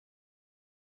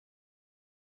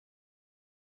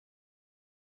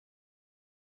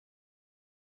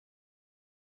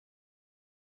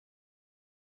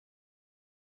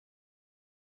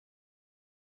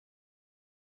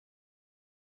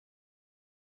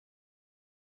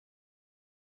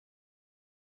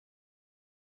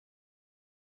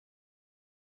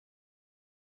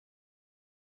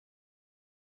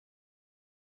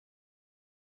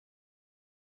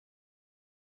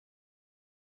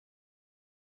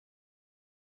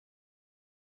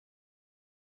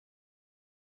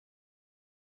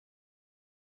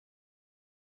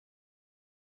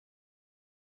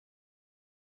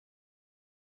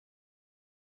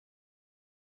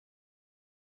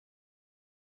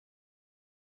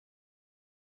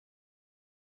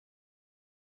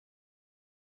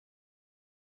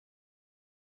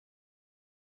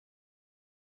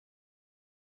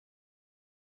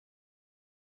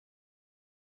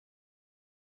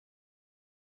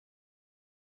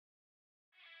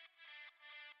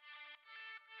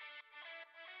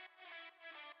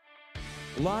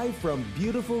Live from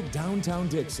beautiful downtown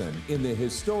Dickson in the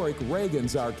historic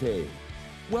Reagan's Arcade.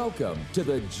 Welcome to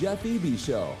the Jeff Eby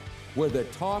Show, where the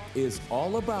talk is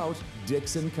all about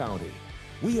Dickson County.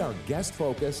 We are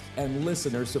guest-focused and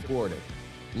listener-supported.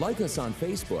 Like us on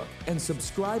Facebook and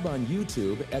subscribe on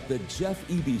YouTube at the Jeff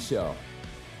Eby Show.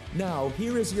 Now,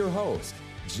 here is your host,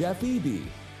 Jeff Eby.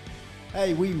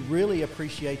 Hey, we really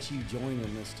appreciate you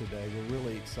joining us today. We're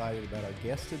really excited about our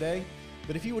guest today.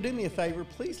 But if you would do me a favor,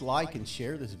 please like and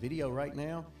share this video right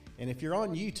now. And if you're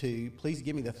on YouTube, please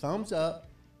give me the thumbs up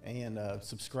and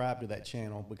subscribe to that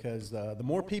channel, because the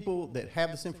more people that have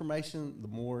this information, the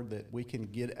more that we can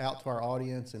get out to our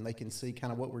audience and they can see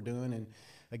kind of what we're doing. And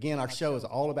again, our show is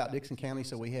all about Dickson County,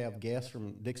 so we have guests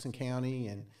from Dickson County,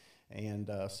 and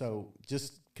so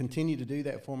just continue to do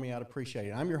that for me. I'd appreciate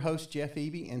it. I'm your host, Jeff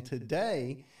Eby, and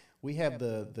today we have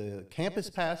the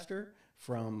campus pastor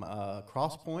from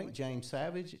Cross Point, James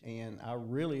Savage, and I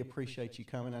really appreciate you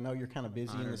coming. I know you're kind of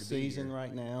busy in the season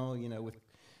right now, you know,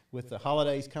 with the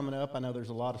holidays coming up. I know there's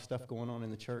a lot of stuff going on in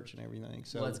the church and everything.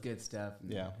 So, well, that's good stuff.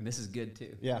 Yeah. And this is good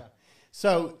too. Yeah.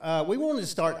 So we wanted to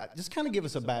start, just kind of give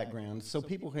us a background so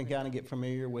people can kind of get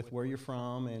familiar with where you're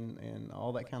from and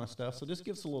all that kind of stuff. So just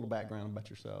give us a little background about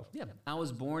yourself. Yeah. I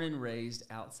was born and raised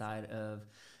outside of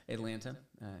Atlanta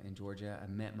in Georgia. I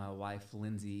met my wife,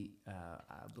 Lindsay,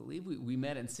 I believe we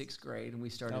met in 6th grade, and we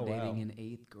started dating in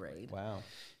 8th grade. Wow.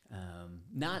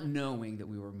 Not knowing that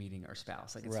we were meeting our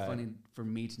spouse. Like, it's funny for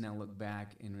me to now look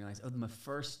back and realize, my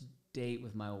first date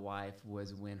with my wife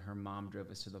was when her mom drove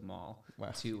us to the mall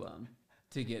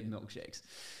to get milkshakes.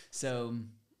 So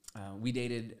we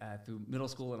dated through middle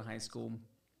school and high school.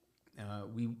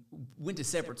 We went to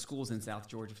separate schools in South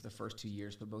Georgia for the first 2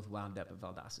 years, but both wound up at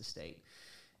Valdosta State.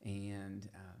 And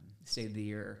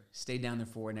stayed down there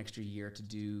for an extra year to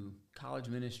do college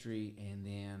ministry, and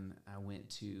then I went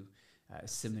to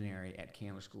seminary at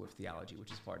Candler School of Theology,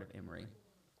 which is part of Emory.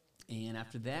 And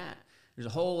after that, there's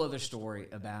a whole other story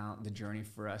about the journey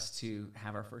for us to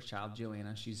have our first child,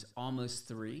 Joanna. She's almost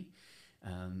 3,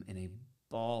 and a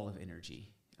ball of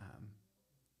energy.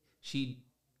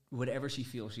 Whatever she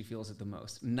feels it the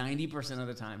most. 90% of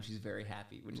the time, she's very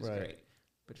happy, which is great.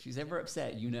 But if she's ever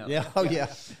upset, you know. Yeah. Oh, yeah.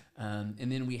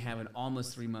 And then we have an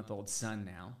almost 3-month-old son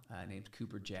now named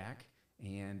Cooper Jack.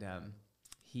 And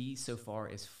he so far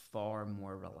is far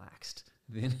more relaxed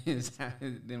than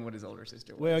what his older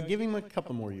sister was. Well, give him a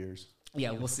couple more years.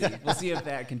 Yeah, we'll see. We'll see if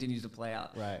that continues to play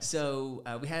out. Right. So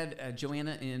we had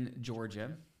Joanna in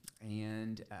Georgia,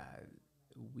 and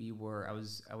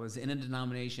I was in a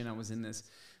denomination. I was in this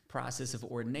process of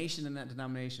ordination in that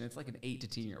denomination. It's like an 8 to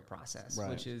 10 year process,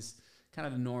 which is kind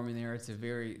of the norm in there. It's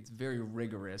very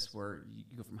rigorous, where you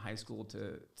go from high school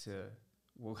to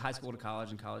high school to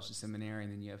college, and college to seminary,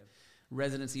 and then you have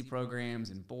residency programs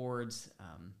and boards.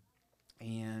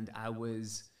 And I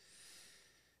was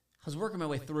working my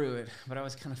way through it, but I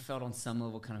was kind of felt on some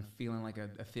level kind of feeling like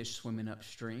a fish swimming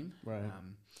upstream. Right.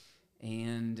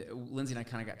 And Lindsay and I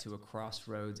kind of got to a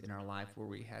crossroads in our life where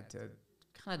we had to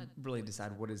kind of really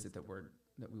decide what is it that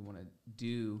we want to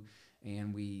do.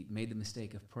 And we made the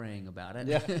mistake of praying about it.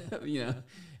 Yeah.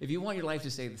 If you want your life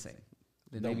to stay the same,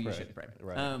 then maybe you should pray.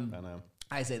 Right. I know.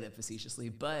 I say that facetiously,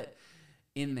 but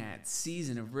in that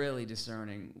season of really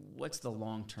discerning what's the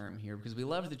long term here, because we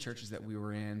loved the churches that we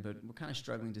were in, but we're kind of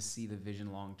struggling to see the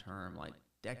vision long term, like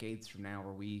decades from now,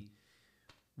 where we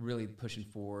really pushing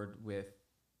forward with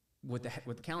what the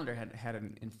calendar had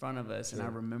in front of us. Sure. And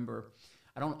I remember,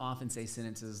 I don't often say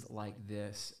sentences like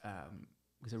this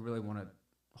because I really want to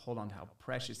hold on to how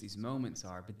precious these moments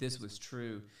are, but this was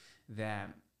true, that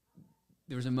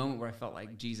there was a moment where I felt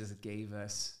like Jesus gave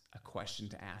us a question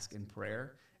to ask in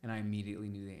prayer, and I immediately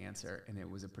knew the answer, and it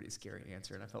was a pretty scary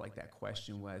answer. And I felt like that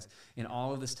question was, in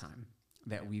all of this time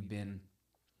that we've been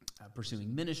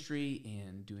pursuing ministry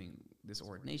and doing this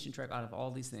ordination track, out of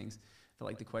all these things, I felt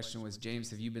like the question was, James,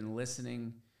 have you been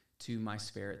listening to my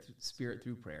spirit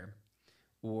through prayer,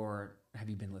 or have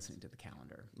you been listening to the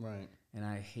calendar? Right. And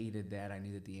I hated that. I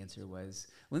knew that the answer was,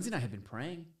 Lindsay and I had been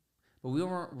praying, but we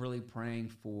weren't really praying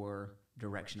for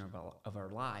direction of our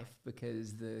life,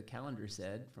 because the calendar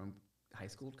said from high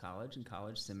school to college, and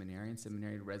college seminary, and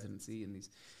seminary to residency in these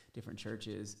different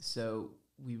churches. So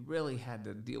we really had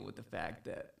to deal with the fact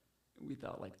that we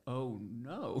thought like, oh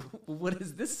no, what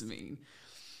does this mean?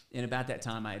 And about that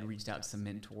time, I had reached out to some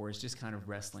mentors, just kind of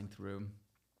wrestling through,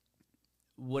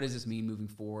 what does this mean moving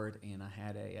forward? And I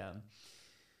had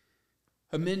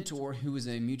a mentor who was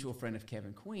a mutual friend of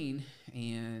Kevin Queen,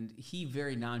 and he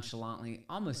very nonchalantly,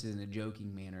 almost in a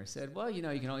joking manner, said, well, you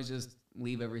can always just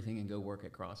leave everything and go work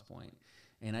at CrossPoint.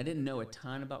 And I didn't know a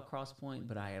ton about CrossPoint,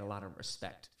 but I had a lot of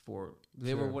respect for,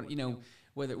 they were,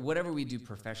 whatever we do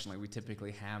professionally, we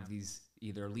typically have these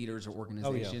either leaders or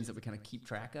organizations that we kind of keep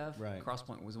track of. Right.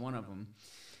 CrossPoint was one of them.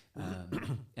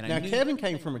 And now, Kevin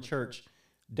came from a church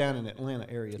down in Atlanta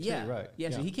area too, right? Yeah,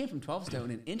 so he came from 12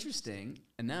 Stone, and interesting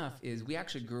enough is we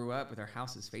actually grew up with our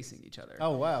houses facing each other.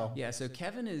 Oh, wow. Yeah, so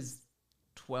Kevin is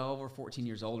 12 or 14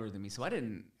 years older than me, so I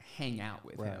didn't hang out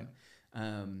with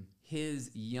him.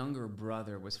 His younger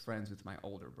brother was friends with my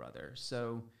older brother,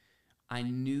 so I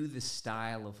knew the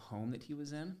style of home that he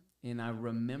was in, and I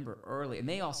remember early, and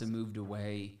they also moved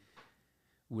away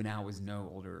when I was no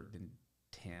older than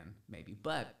 10, maybe,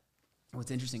 but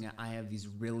what's interesting, I have these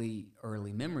really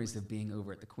early memories of being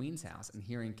over at the Queen's house and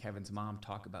hearing Kevin's mom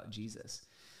talk about Jesus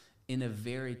in a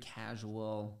very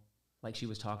casual, like she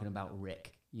was talking about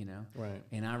Rick, Right.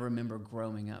 And I remember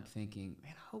growing up thinking,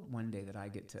 man, I hope one day that I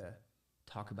get to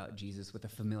talk about Jesus with the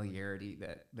familiarity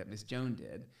that Miss Joan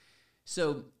did.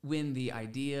 So when the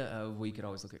idea of, well, you could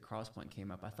always look at CrossPoint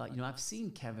came up, I thought, I've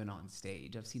seen Kevin on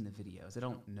stage. I've seen the videos. I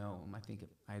don't know him. I think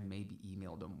I had maybe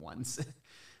emailed him once.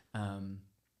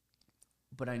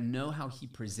 But I know how he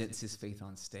presents his faith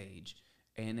on stage,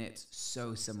 and it's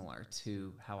so similar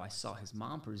to how I saw his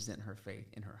mom present her faith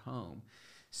in her home.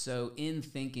 So in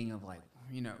thinking of I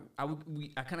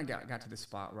kind of got to the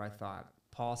spot where I thought,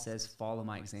 Paul says, follow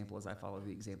my example as I follow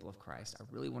the example of Christ. I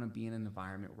really want to be in an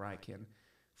environment where I can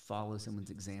follow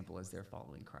someone's example as they're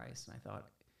following Christ. And I thought,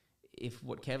 if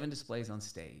what Kevin displays on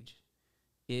stage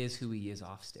is who he is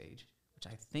off stage, which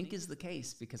I think is the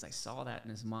case because I saw that in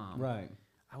his mom. Right.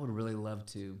 I would really love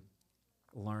to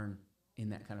learn in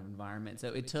that kind of environment. So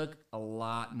it took a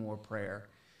lot more prayer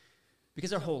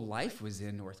because our whole life was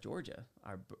in North Georgia.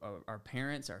 Our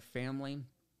parents, our family,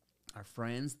 our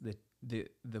friends,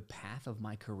 the path of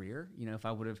my career. If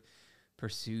I would have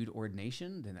pursued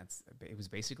ordination, then it was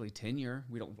basically tenure.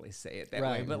 We don't really say it that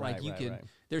way, but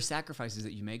there's sacrifices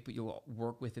that you make, but you'll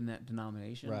work within that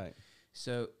denomination. Right.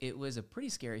 So it was a pretty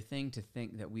scary thing to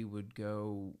think that we would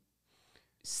go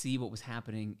see what was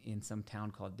happening in some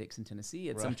town called Dickson, Tennessee,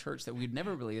 at some church that we'd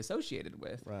never really associated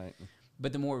with. Right.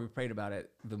 But the more we prayed about it,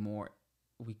 the more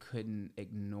we couldn't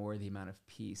ignore the amount of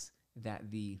peace that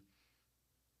the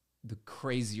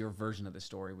crazier version of the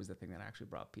story was the thing that actually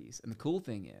brought peace. And the cool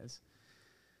thing is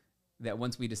that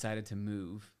once we decided to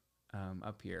move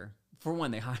up here, for one,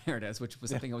 they hired us, which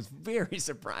was something I was very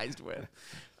surprised with.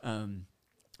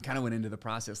 Kind of went into the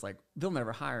process like, they'll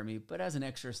never hire me, but as an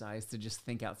exercise to just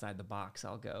think outside the box,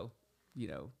 I'll go,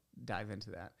 dive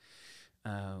into that.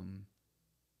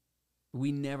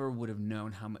 We never would have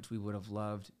known how much we would have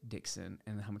loved Dickson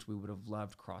and how much we would have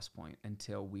loved CrossPoint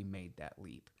until we made that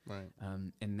leap. Right.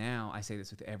 And now I say this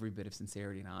with every bit of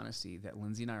sincerity and honesty, that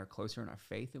Lindsay and I are closer in our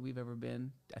faith than we've ever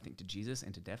been, I think, to Jesus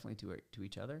and definitely to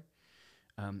each other.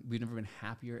 We've never been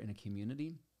happier in a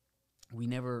community. We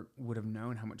never would have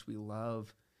known how much we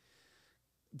love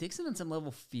Dickson. On some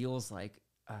level feels like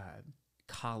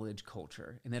college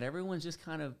culture, and that everyone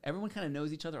kind of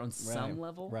knows each other on some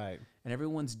level, right? And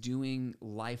everyone's doing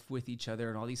life with each other,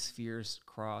 and all these spheres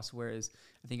cross. Whereas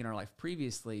I think in our life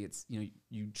previously, it's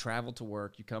you travel to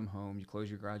work, you come home, you close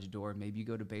your garage door, maybe you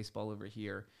go to baseball over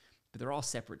here, but they're all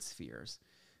separate spheres.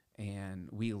 And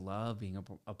we love being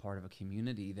a part of a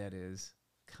community that is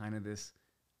kind of this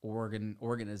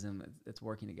organism that's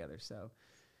working together. So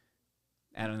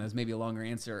I don't know. It's maybe a longer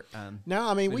answer. No,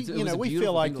 I mean, we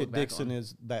feel like that Dickson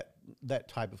is that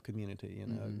type of community.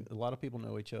 A lot of people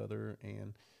know each other,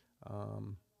 and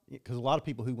because a lot of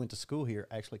people who went to school here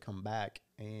actually come back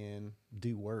and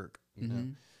do work, you know,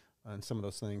 and some of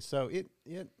those things. So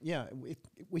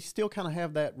we still kind of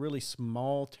have that really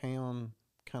small town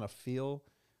kind of feel,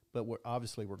 but we're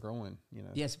growing.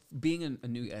 Yes, being a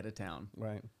new out of town.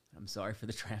 Right. I'm sorry for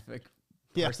the traffic.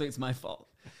 Yeah. Personally, it's my fault.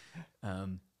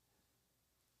 I've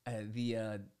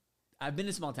been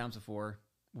to small towns before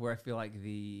where I feel like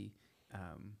the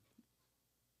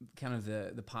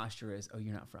posture is, oh,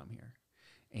 you're not from here.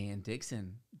 And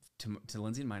Dickson, to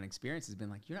Lindsay and my experience, has been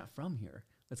like, you're not from here.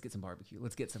 Let's get some barbecue.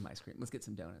 Let's get some ice cream. Let's get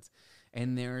some donuts.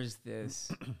 And there's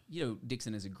this,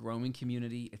 Dickson is a growing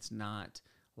community. It's not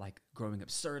like growing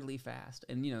absurdly fast.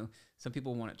 And, some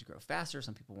people want it to grow faster.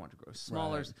 Some people want it to grow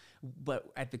smaller. Right.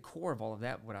 But at the core of all of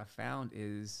that, what I've found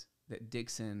is that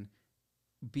Dickson,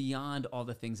 beyond all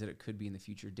the things that it could be in the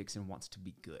future, Dickson wants to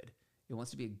be good. It wants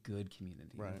to be a good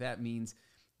community. Right. If that means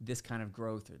this kind of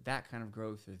growth or that kind of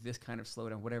growth or this kind of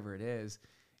slowdown, whatever it is,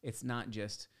 it's not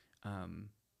just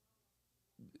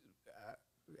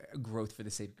growth for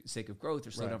the sake of growth or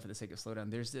slowdown for the sake of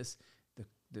slowdown. There's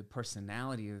the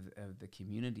personality of the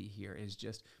community here is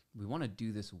just, we want to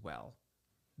do this well.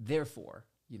 Therefore,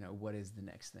 what is the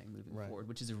next thing moving forward,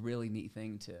 which is a really neat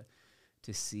thing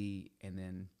to see.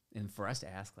 And for us to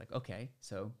ask, like, okay,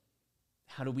 so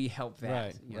how do we help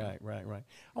that? Right. I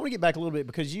want to get back a little bit,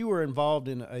 because you were involved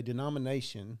in a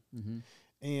denomination,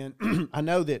 and I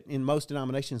know that in most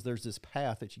denominations there's this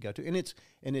path that you go to,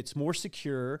 and it's more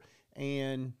secure,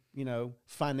 and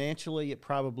financially it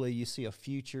probably, you see a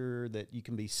future that you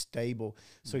can be stable.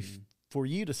 So for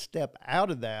you to step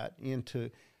out of that into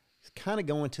kind of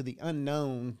going to the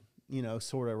unknown,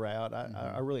 sort of route,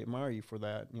 I really admire you for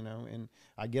that, and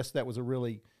I guess that was a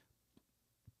really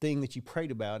thing that you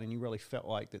prayed about, and you really felt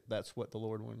like that's what the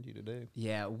Lord wanted you to do.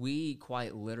 Yeah, we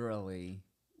quite literally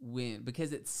went,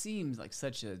 because it seems like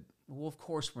such a, well, of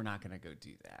course we're not going to go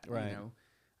do that. Right.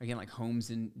 Again, like Homes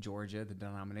in Georgia, the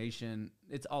denomination,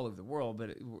 it's all over the world,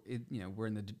 but we're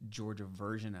in the Georgia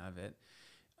version of it.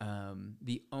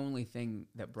 The only thing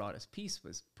that brought us peace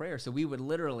was prayer. So we would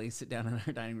literally sit down at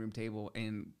our dining room table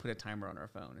and put a timer on our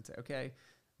phone and say, okay,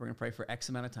 we're going to pray for X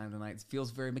amount of time tonight. It feels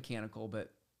very mechanical,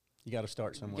 but you got to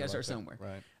start somewhere. You got to start somewhere.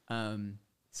 Right.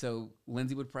 So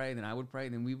Lindsay would pray, then I would pray,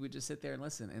 then we would just sit there and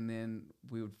listen. And then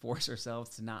we would force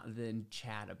ourselves to not then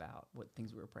chat about what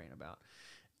things we were praying about.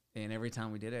 And every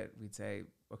time we did it, we'd say,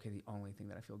 okay, the only thing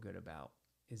that I feel good about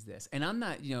is this. And I'm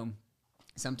not,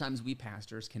 sometimes we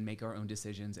pastors can make our own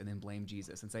decisions and then blame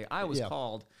Jesus and say, I was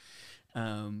called.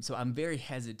 So I'm very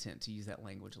hesitant to use that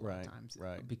language a lot of times.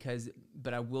 Right.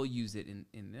 But I will use it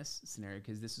in this scenario,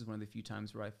 because this is one of the few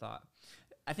times where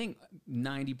I think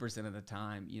 90% of the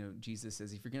time, Jesus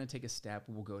says, if you're going to take a step,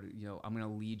 we'll go to, I'm going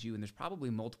to lead you. And there's probably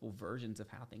multiple versions of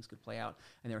how things could play out.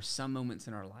 And there are some moments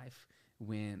in our life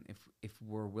when if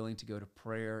we're willing to go to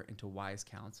prayer and to wise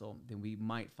counsel, then we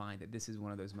might find that this is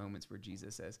one of those moments where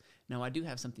Jesus says, no, I do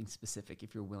have something specific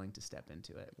if you're willing to step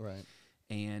into it. Right.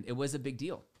 And it was a big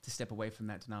deal to step away from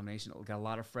that denomination. Got a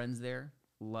lot of friends there,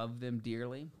 love them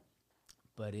dearly,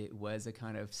 but it was a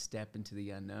kind of step into the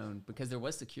unknown, because there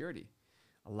was security,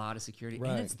 a lot of security.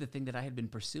 Right. And it's the thing that I had been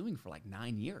pursuing for like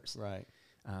 9 years. Right.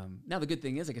 Now, the good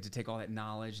thing is I get to take all that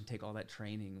knowledge and take all that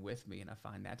training with me, and I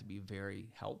find that to be very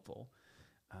helpful.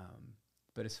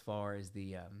 But as far as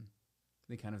the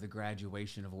kind of the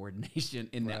graduation of ordination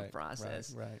in that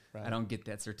process, right. I don't get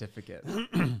that certificate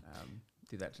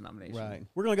through that denomination. Right.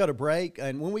 We're going to go to break,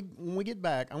 and when we get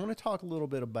back, I want to talk a little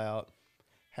bit about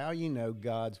how you know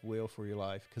God's will for your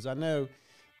life, because I know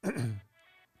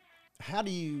how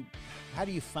do you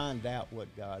find out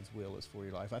what God's will is for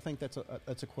your life? I think that's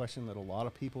a question that a lot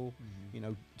of people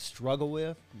struggle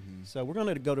with. So we're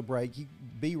going to go to break. You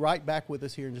be right back with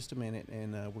us here in just a minute,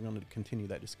 and we're going to continue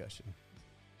that discussion.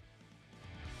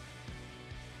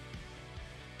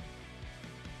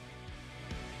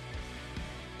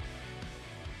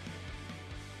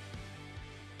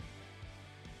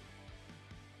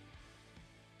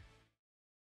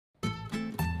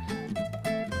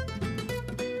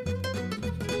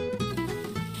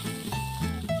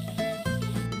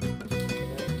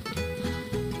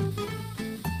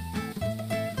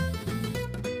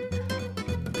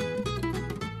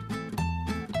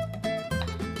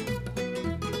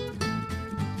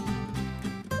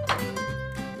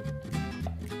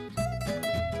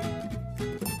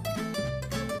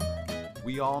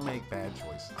 We all make bad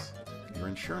choices. Your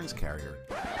insurance carrier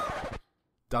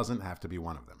doesn't have to be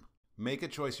one of them. Make a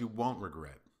choice you won't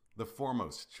regret. The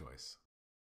foremost choice.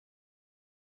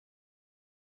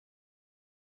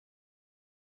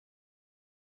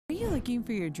 Are you looking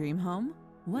for your dream home?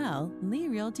 Well, Lee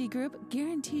Realty Group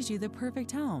guarantees you the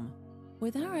perfect home.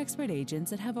 With our expert agents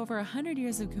that have over 100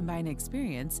 years of combined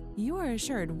experience, you are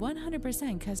assured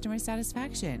 100% customer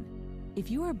satisfaction. If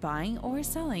you are buying or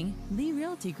selling, Lee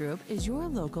Realty Group is your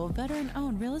local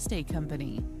veteran-owned real estate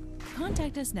company.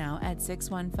 Contact us now at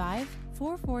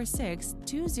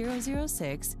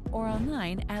 615-446-2006 or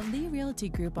online at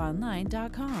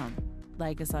LeeRealtyGroupOnline.com.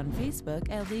 Like us on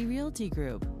Facebook at Lee Realty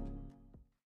Group.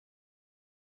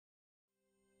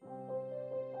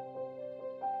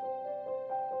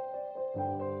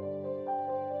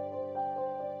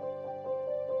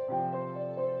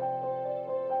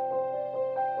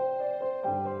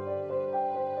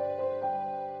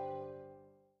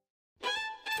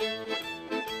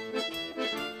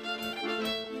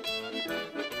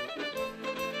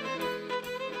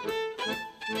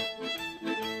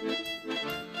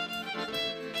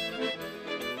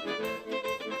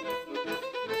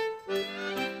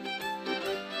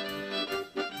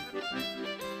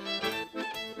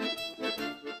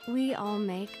 We all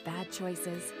make bad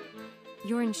choices.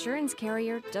 Your insurance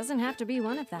carrier doesn't have to be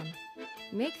one of them.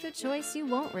 Make the choice you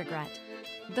won't regret.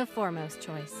 the foremost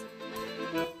choice.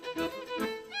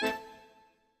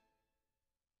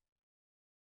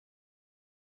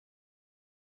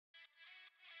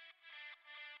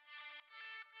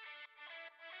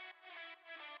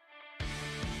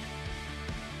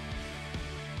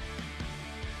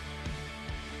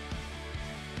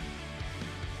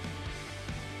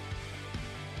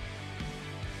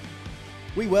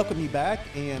 We welcome you back,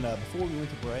 and before we went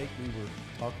to break, we were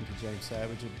talking to James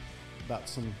Savage about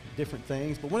some different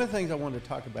things. But one of the things I wanted to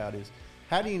talk about is,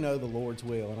 how do you know the Lord's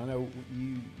will? And I know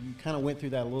you kind of went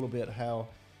through that a little bit, how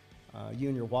you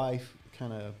and your wife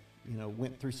kind of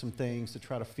went through some things to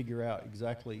try to figure out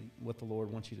exactly what the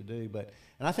Lord wants you to do.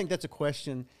 And I think that's a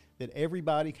question that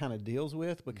everybody kind of deals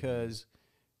with, because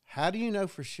how do you know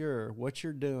for sure what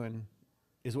you're doing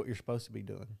is what you're supposed to be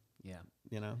doing? Yeah.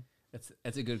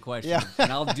 That's a good question, Yeah.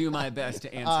 and I'll do my best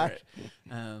to answer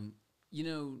it.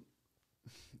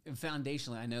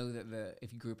 Foundationally, I know that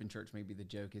if you grew up in church, maybe the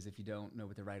joke is if you don't know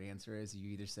what the right answer is,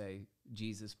 you either say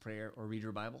Jesus, prayer, or read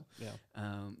your Bible. Yeah.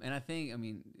 And I think,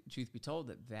 truth be told,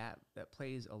 that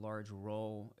plays a large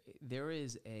role. There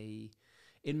is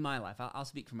in my life, I'll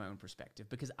speak from my own perspective,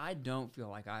 because I don't feel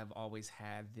like I've always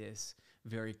had this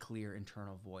very clear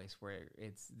internal voice where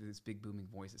it's this big booming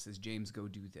voice that says, James, go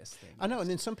do this thing. I know, and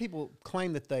then some people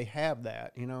claim that they have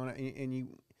that, and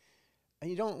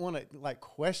you don't want to like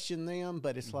question them,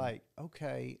 but it's like,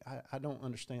 okay, I don't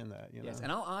understand that, Yes,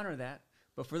 and I'll honor that,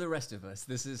 but for the rest of us,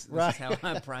 this is Right. how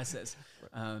I process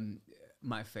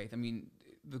my faith.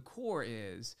 The core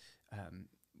is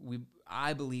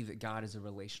I believe that God is a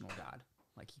relational God.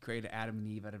 Like, he created Adam and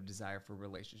Eve out of desire for a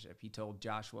relationship. He told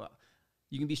Joshua,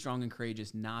 you can be strong and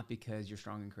courageous, not because you're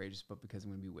strong and courageous, but because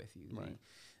I'm going to be with you. Right.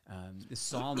 The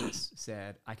psalmist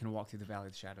said, I can walk through the valley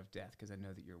of the shadow of death because I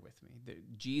know that you're with me.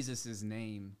 Jesus'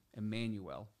 name,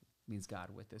 Emmanuel, means God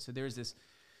with us.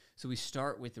 So we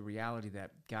start with the reality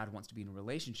that God wants to be in a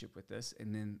relationship with us,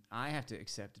 and then I have to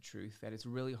accept the truth that it's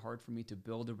really hard for me to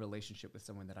build a relationship with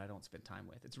someone that I don't spend time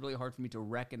with. It's really hard for me to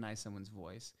recognize someone's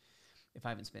voice if I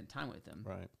haven't spent time with them.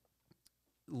 Right.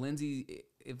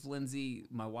 If Lindsay,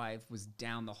 my wife, was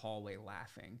down the hallway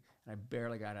laughing and I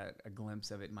barely got a glimpse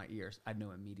of it in my ears, I'd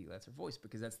know immediately that's her voice,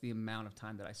 because that's the amount of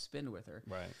time that I spend with her.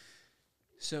 Right.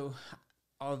 So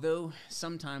although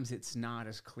sometimes it's not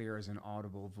as clear as an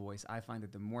audible voice, I find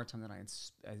that the more time that I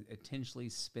intentionally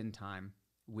spend time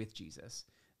with Jesus,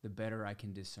 the better I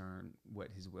can discern what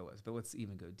his will is. But let's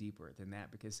even go deeper than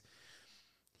that, because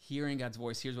hearing God's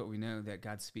voice, here's what we know, that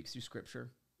God speaks through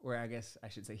Scripture. Or I guess I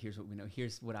should say, here's what we know.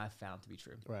 Here's what I've found to be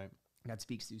true. Right. God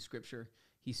speaks through Scripture.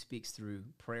 He speaks through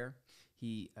prayer.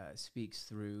 He speaks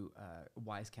through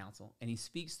wise counsel. And he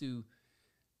speaks through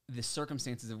the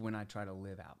circumstances of when I try to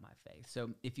live out my faith. So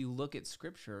if you look at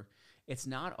Scripture, it's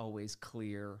not always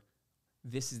clear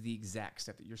this is the exact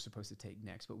step that you're supposed to take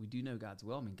next. But we do know God's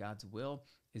will. God's will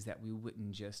is that we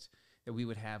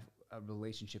would have a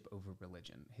relationship over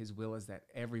religion. His will is that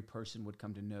every person would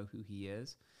come to know who he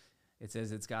is. It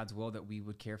says it's God's will that we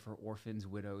would care for orphans,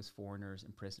 widows, foreigners,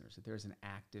 and prisoners, that there's an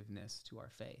activeness to our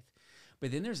faith.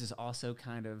 But then there's this also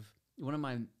kind of,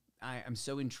 I'm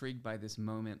so intrigued by this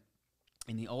moment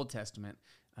in the Old Testament.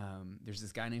 There's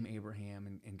this guy named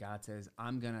Abraham, and God says,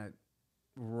 I'm going to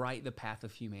write the path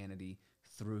of humanity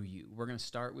through you. We're going to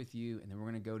start with you, and then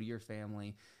we're going to go to your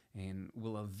family, and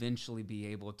we'll eventually be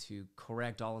able to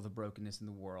correct all of the brokenness in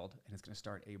the world. And it's going to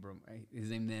start Abram. His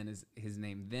name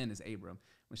then is Abram.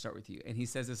 We start with you. And he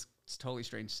says this totally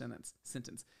strange sentence.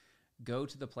 Go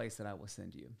to the place that I will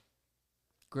send you.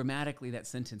 Grammatically, that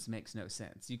sentence makes no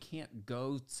sense. You can't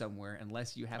go somewhere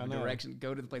unless you have a direction.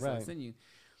 Go to the place that I'll send you.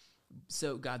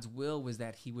 So God's will was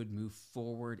that he would move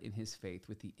forward in his faith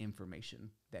with the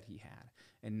information that he had.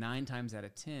 And 9 times out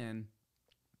of 10,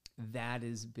 that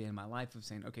has been my life of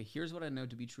saying, okay, here's what I know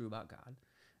to be true about God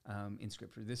in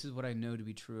Scripture. This is what I know to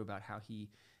be true about how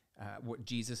what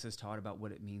Jesus has taught about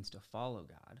what it means to follow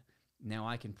God. Now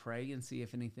I can pray and see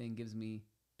if anything gives me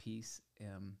peace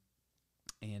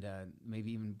and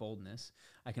maybe even boldness.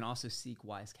 I can also seek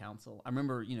wise counsel. I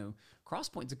remember,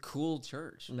 Crosspoint's a cool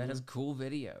church that has cool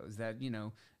videos, that,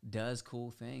 does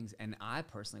cool things. And I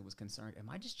personally was concerned, am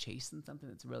I just chasing something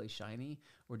that's really shiny?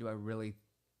 Or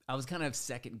I was kind of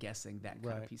second guessing that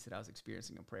kind of piece that I was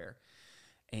experiencing in prayer.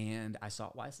 And I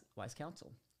sought wise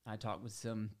counsel. I talked with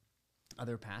some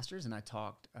other pastors, and I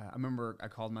remember I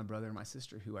called my brother and my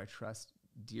sister, who I trust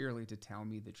dearly, to tell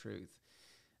me the truth.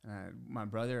 My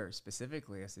brother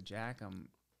specifically, I said, Jack,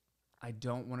 I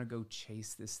don't want to go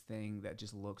chase this thing that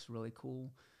just looks really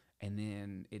cool, and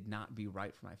then it not be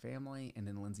right for my family, and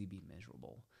then Lindsay be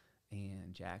miserable.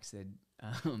 And Jack said,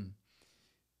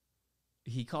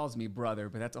 he calls me brother,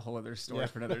 but that's a whole other story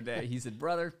for another day. He said,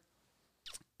 brother,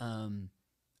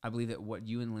 I believe that what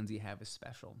you and Lindsay have is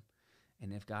special.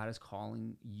 And if God is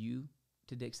calling you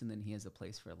to Dickson, then he has a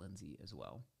place for Lindsay as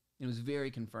well. It was very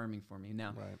confirming for me.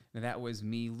 Now, now, that was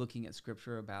me looking at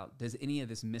scripture about, does any of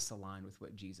this misalign with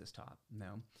what Jesus taught?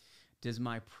 No. Does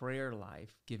my prayer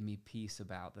life give me peace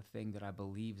about the thing that I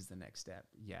believe is the next step?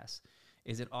 Yes.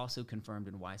 Is it also confirmed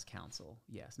in wise counsel?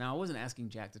 Yes. Now, I wasn't asking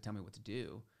Jack to tell me what to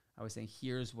do. I was saying,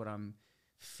 here's what I'm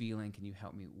feeling. Can you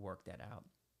help me work that out?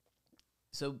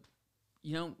 So,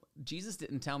 you know, Jesus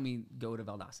didn't tell me go to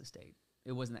Valdosta State.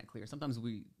 It wasn't that clear. Sometimes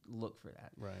we look for that.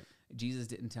 Right. Jesus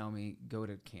didn't tell me go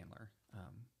to Candler.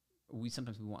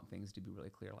 Sometimes we want things to be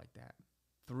really clear like that.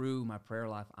 Through my prayer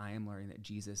life, I am learning that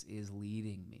Jesus is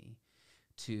leading me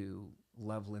to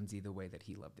love Lindsay the way that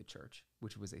he loved the church,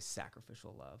 which was a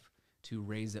sacrificial love, to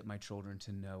raise up my children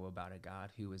to know about a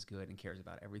God who is good and cares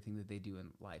about everything that they do in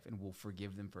life and will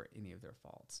forgive them for any of their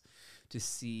faults. To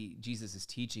see, Jesus is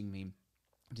teaching me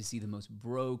to see the most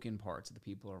broken parts of the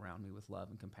people around me with love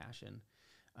and compassion,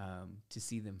 to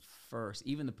see them first,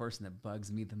 even the person that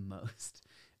bugs me the most,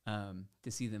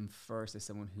 to see them first as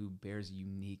someone who bears a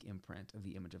unique imprint of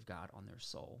the image of God on their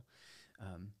soul.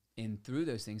 And through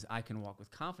those things, I can walk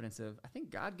with confidence of, I think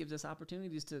God gives us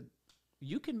opportunities to,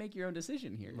 you can make your own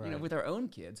decision here. Right. You know, with our own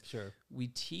kids, Sure. we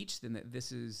teach them that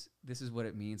this is what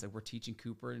it means. Like we're teaching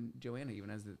Cooper and Joanna, even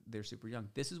as they're super young.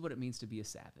 This is what it means to be a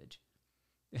savage.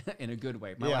 In a good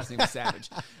way. My last name is Savage.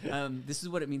 This is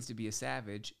what it means to be a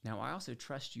savage. Now, I also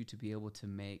trust you to be able to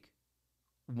make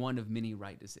one of many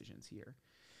right decisions here.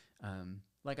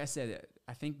 Like I said,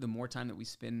 I think the more time that we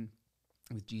spend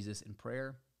with Jesus in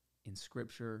prayer, in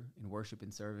scripture, in worship,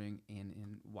 in serving, and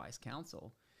in wise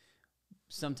counsel,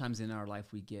 sometimes in our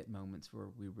life we get moments where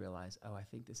we realize, oh, I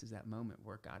think this is that moment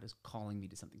where God is calling me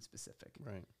to something specific.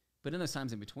 Right. But in those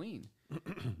times in between,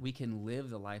 we can live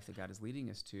the life that God is leading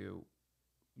us to,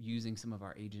 using some of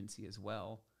our agency as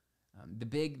well. The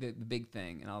big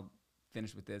thing, and I'll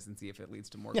finish with this and see if it leads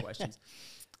to more questions.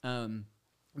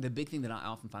 The big thing that I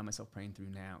often find myself praying through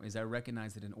now is I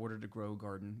recognize that in order to grow a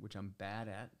garden, which I'm bad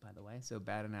at, by the way, so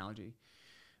bad analogy,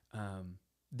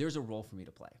 there's a role for me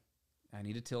to play. I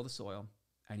need to till the soil,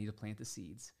 I need to plant the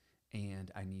seeds,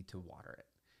 and I need to water it.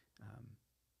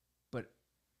 But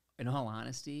in all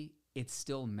honesty, it's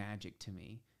still magic to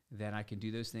me that I can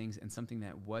do those things, and something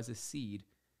that was a seed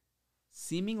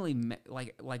seemingly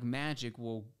like magic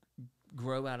will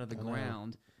grow out of the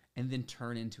ground and then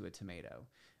turn into a tomato.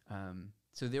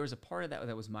 So there was a part of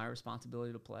that was my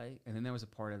responsibility to play, and then there was a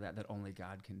part of that only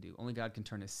God can do. Only God can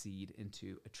turn a seed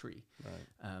into a tree.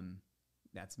 Right.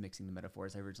 That's mixing the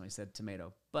metaphors. I originally said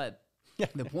tomato. But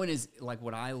the point is, like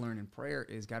what I learned in prayer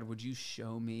is, God, would you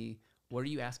show me, what are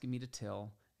you asking me to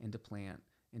till and to plant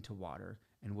and to water,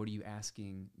 and what are you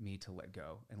asking me to let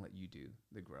go and let you do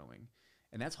the growing?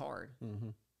 And that's hard.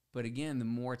 Mm-hmm. But again, the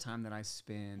more time that I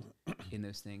spend in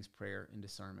those things, prayer and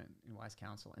discernment and wise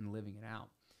counsel and living it out,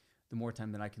 the more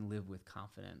time that I can live with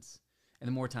confidence. And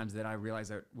the more times that I realize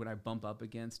that when I bump up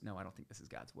against, no, I don't think this is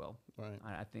God's will. Right.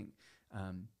 I think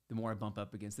the more I bump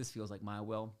up against, this feels like my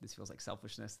will, this feels like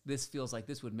selfishness, this feels like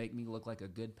this would make me look like a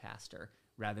good pastor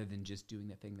rather than just doing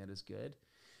the thing that is good.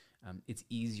 It's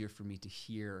easier for me to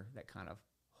hear that kind of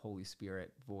Holy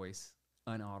Spirit voice,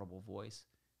 unaudible voice,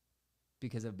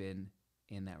 because I've been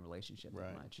in that relationship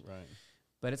that much. Right.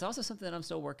 But it's also something that I'm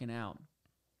still working out.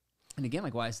 And again,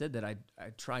 like why I said that I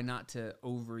try not to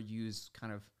overuse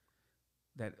kind of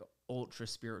that ultra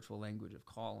spiritual language of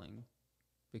calling,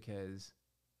 because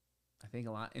I think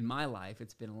a lot in my life,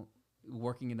 it's been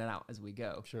working it out as we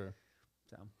go. Sure.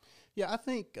 So, yeah, I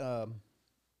think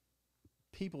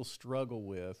people struggle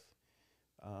with,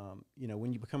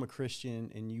 when you become a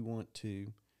Christian and you want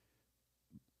to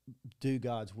do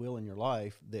God's will in your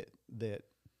life, that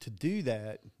to do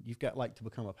that, you've got like to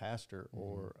become a pastor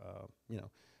or,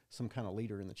 some kind of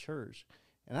leader in the church.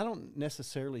 And I don't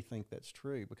necessarily think that's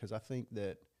true, because I think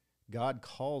that God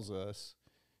calls us,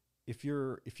 if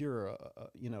you're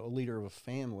a leader of a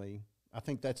family, I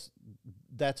think that's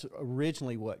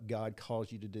originally what God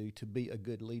calls you to do, to be a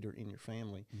good leader in your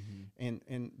family. Mm-hmm.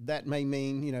 And that may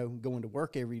mean, going to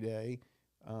work every day,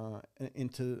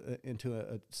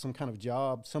 into some kind of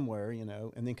job somewhere,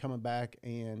 and then coming back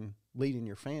and leading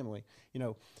your family.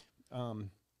 I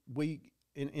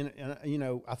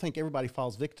think everybody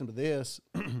falls victim to this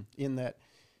in that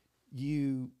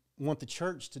you want the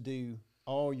church to do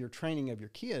all your training of your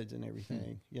kids and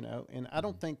everything, and I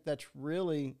don't think that's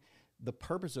really the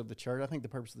purpose of the church. I think the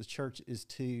purpose of the church is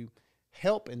to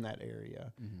help in that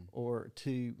area, or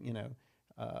to,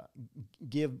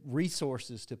 give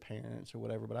resources to parents or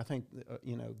whatever. But I think,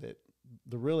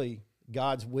 the really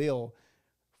God's will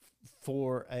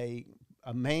for a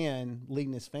man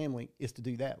leading his family is to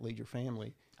do that, lead your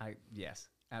family. Yes,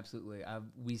 absolutely.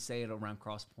 We say it around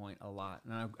Crosspoint a lot,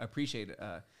 and I appreciate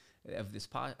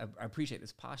I appreciate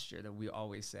this posture that we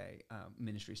always say.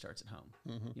 Ministry starts at home.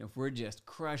 You know, if we're just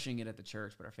crushing it at the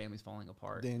church, but our family's falling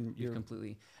apart, then you're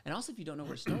completely. And also, if you don't know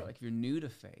where to start, like if you're new to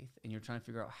faith and you're trying to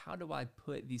figure out how do I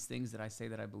put these things that I say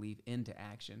that I believe into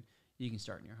action, you can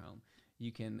start in your home.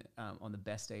 You can, on the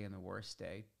best day and the worst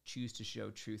day, choose to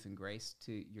show truth and grace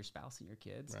to your spouse and your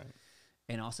kids. Right.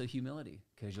 And also humility,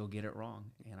 because you'll get it wrong.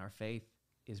 And our faith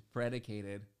is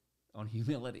predicated on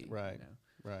humility. Right. You know?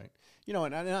 Right. You know,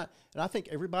 and I think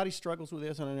everybody struggles with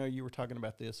this. And I know you were talking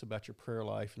about this, about your prayer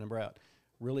life and about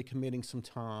really committing some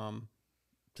time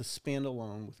to spend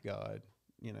alone with God.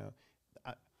 You know,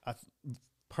 I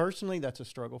personally, that's a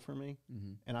struggle for me.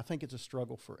 And I think it's a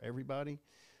struggle for everybody.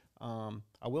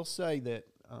 I will say that,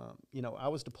 you know, I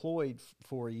was deployed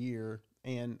for a year,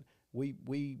 and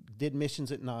we did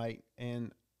missions at night,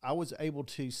 and I was able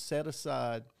to set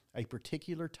aside a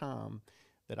particular time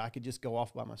that I could just go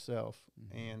off by myself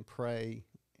and pray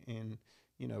and,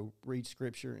 you know, read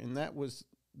scripture. And that was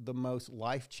the most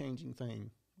life-changing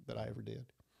thing that I ever did.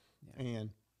 Yeah.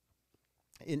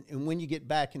 And when you get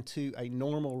back into a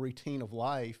normal routine of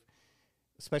life,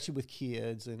 especially with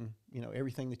kids and, you know,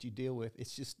 everything that you deal with,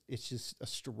 it's just a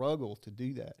struggle to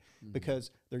do that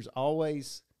because there's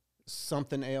always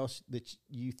something else that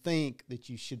you think that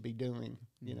you should be doing,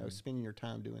 you know, spending your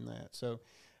time doing that. So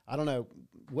I don't know,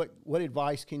 what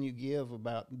advice can you give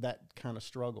about that kind of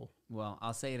struggle? Well,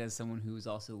 I'll say it as someone who is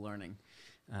also learning.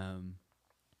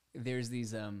 There's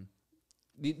these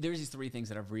three things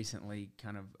that I've recently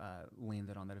kind of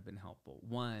landed on that have been helpful.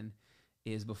 One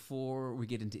is before we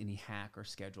get into any hack or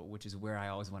schedule, which is where I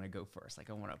always want to go first, like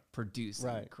I want to produce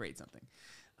and create something,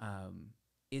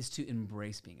 is to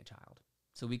embrace being a child.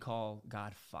 So we call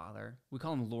God Father. We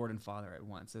call him Lord and Father at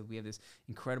once. So we have this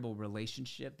incredible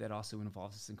relationship that also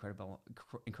involves this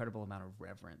incredible amount of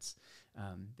reverence,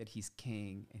 that he's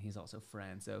king and he's also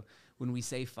friend. So when we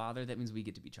say Father, that means we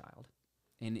get to be child.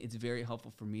 And it's very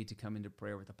helpful for me to come into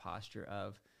prayer with a posture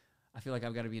of, I feel like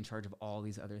I've got to be in charge of all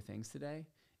these other things today.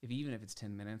 Even if it's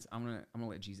 10 minutes, I'm gonna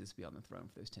let Jesus be on the throne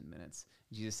for those 10 minutes.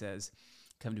 Jesus says,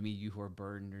 "Come to me, you who are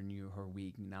burdened and you who are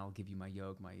weak, and I'll give you my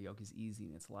yoke. My yoke is easy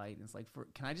and it's light." And it's like,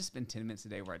 can I just spend 10 minutes a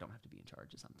day where I don't have to be in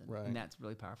charge of something? Right. And that's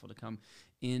really powerful to come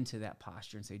into that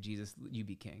posture and say, Jesus, you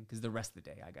be king, because the rest of the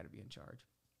day I got to be in charge.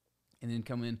 And then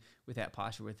come in with that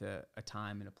posture with a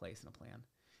time and a place and a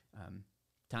plan.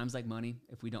 Time's like money.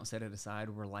 If we don't set it aside,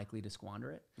 we're likely to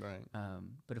squander it. Right.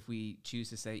 But if we choose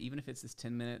to say, even if it's this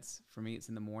 10 minutes, for me, it's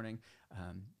in the morning,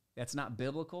 that's not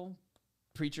biblical.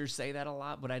 Preachers say that a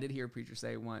lot, but I did hear a preacher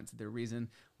say once the reason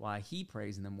why he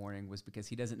prays in the morning was because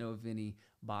he doesn't know of any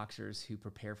boxers who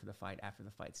prepare for the fight after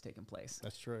the fight's taken place.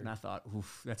 That's true. And I thought,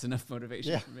 oof, that's enough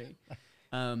motivation for me.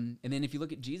 And then if you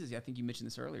look at Jesus, I think you mentioned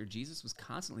this earlier, Jesus was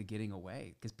constantly getting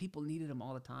away because people needed him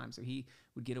all the time. So he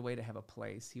would get away to have a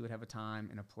place. He would have a time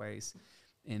and a place.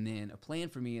 And then a plan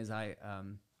for me is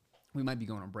we might be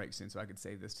going on break soon, so I could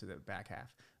save this to the back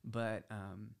half. But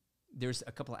there's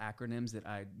a couple of acronyms that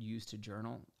I use to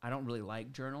journal. I don't really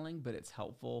like journaling, but it's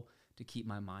helpful to keep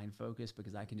my mind focused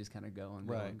because I can just kind of go and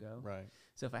go and go. Right.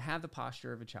 So if I have the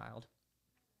posture of a child,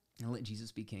 I'll let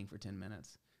Jesus be king for 10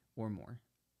 minutes or more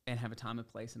and have a time, a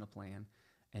place, and a plan,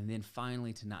 and then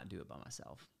finally to not do it by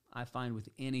myself. I find with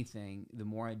anything, the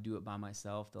more I do it by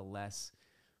myself, the less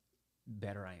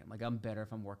better I am. Like I'm better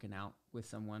if I'm working out with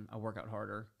someone. I work out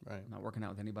harder. Right. I'm not working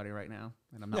out with anybody right now,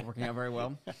 and I'm not working out very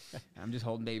well. I'm just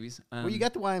holding babies. Well, you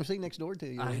got the YMC next door to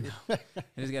you. I know. It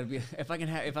just got to be. If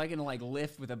I can like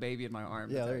lift with a baby in my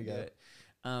arms. Yeah, there you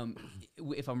go.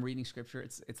 If I'm reading scripture,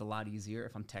 it's a lot easier.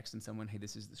 If I'm texting someone, hey,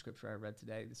 this is the scripture I read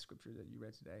today. The scripture that you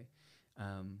read today.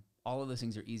 All of those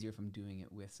things are easier if I'm doing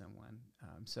it with someone.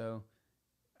 So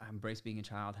I embrace being a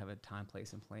child, have a time,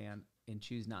 place, and plan, and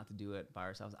choose not to do it by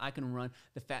ourselves. I can run.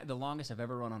 The longest I've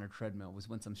ever run on a treadmill was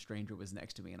when some stranger was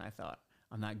next to me, and I thought,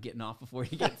 I'm not getting off before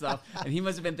he gets off. And he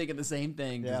must have been thinking the same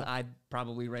thing because I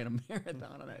probably ran a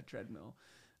marathon on that treadmill.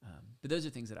 But those are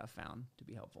things that I've found to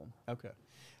be helpful. Okay.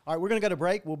 All right, we're going to go to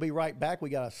break. We'll be right back. We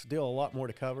got still a lot more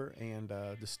to cover, and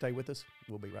just stay with us.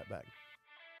 We'll be right back.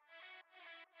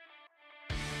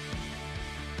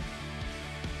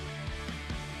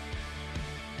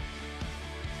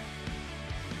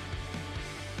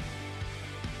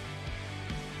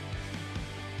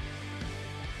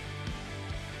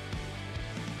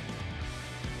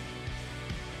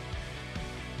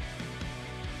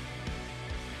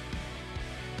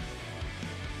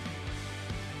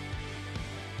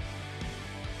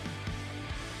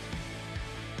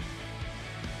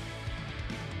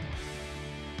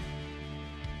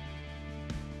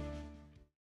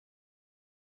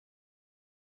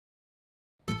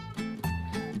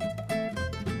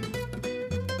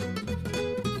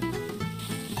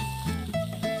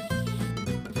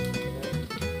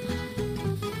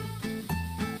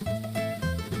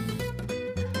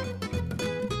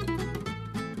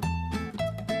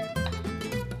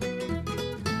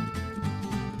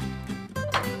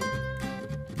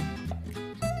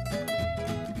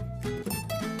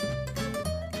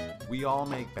 We all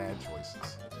make bad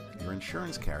choices. Your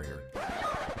insurance carrier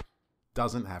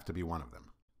doesn't have to be one of them.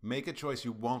 Make a choice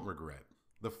you won't regret.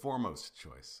 The foremost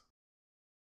choice.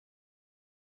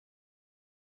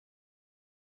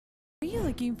 Are you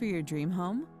looking for your dream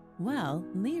home? Well,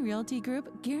 Lee Realty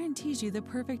Group guarantees you the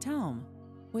perfect home.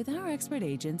 With our expert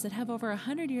agents that have over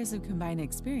 100 years of combined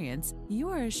experience, you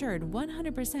are assured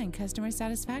 100% customer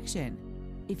satisfaction.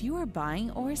 If you are buying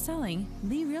or selling,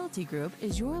 Lee Realty Group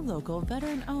is your local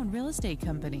veteran-owned real estate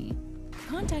company.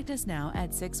 Contact us now at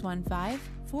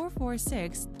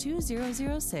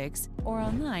 615-446-2006 or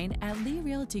online at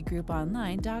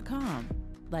LeeRealtyGroupOnline.com.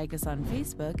 Like us on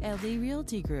Facebook at Lee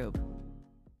Realty Group.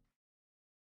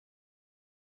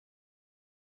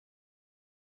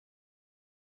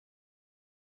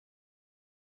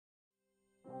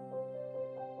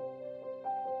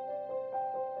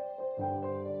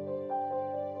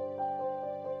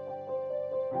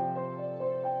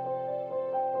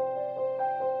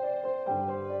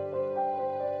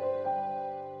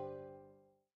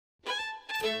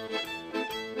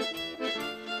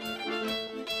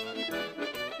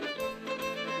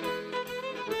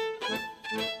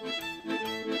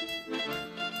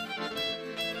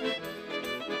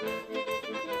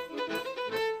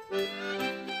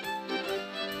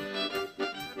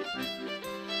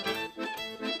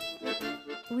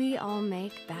 We all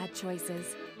make bad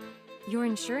choices. Your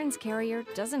insurance carrier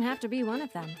doesn't have to be one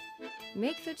of them.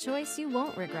 Make the choice you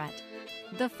won't regret.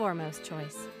 The foremost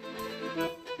choice.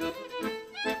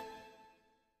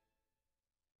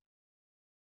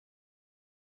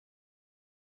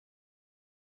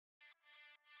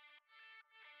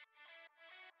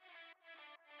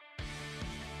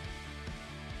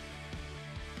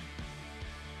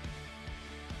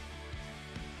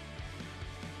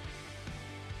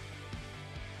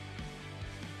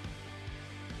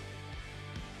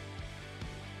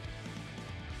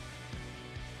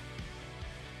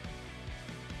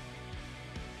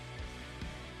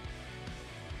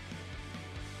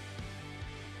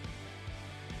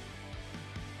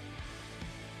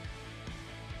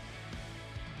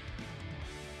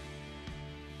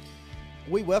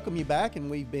 We welcome you back, and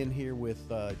we've been here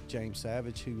with James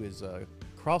Savage, who is a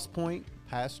Crosspoint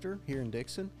pastor here in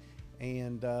Dickson.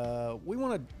 And we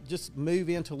want to just move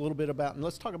into a little bit about, and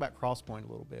let's talk about Crosspoint a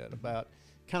little bit, about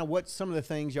kind of what some of the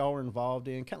things y'all are involved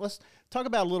in. Let's talk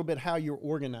about a little bit how you're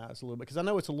organized a little bit, because I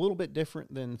know it's a little bit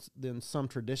different than some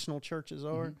traditional churches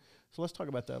are. Mm-hmm. So let's talk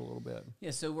about that a little bit.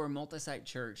 Yeah, so we're a multi-site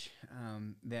church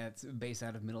that's based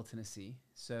out of Middle Tennessee.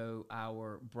 So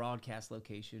our broadcast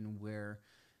location where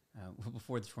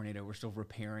before the tornado, we're still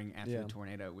repairing after the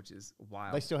tornado, which is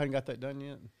wild. They still haven't got that done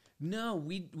yet? No,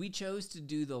 we chose to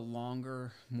do the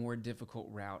longer, more difficult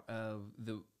route of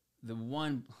the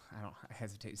one, I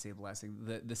hesitate to say the last thing,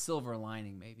 the silver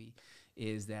lining maybe,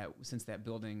 is that since that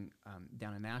building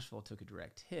down in Nashville took a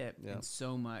direct hit, and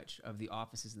so much of the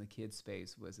offices and the kids'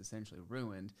 space was essentially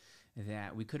ruined,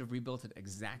 that we could have rebuilt it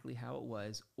exactly how it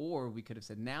was, or we could have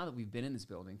said, now that we've been in this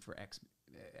building for X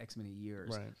many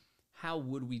years, right, how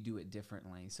would we do it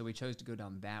differently? So we chose to go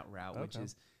down that route, which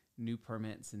is new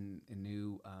permits and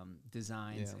new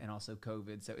designs, and also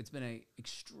COVID. So it's been an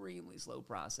extremely slow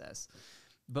process,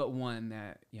 but one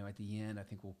that, at the end, I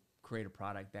think we'll create a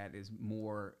product that is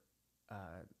more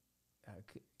not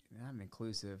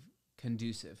inclusive,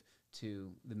 conducive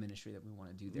to the ministry that we want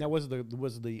to do there. Now, was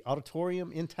the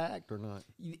auditorium intact or not?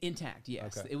 Intact,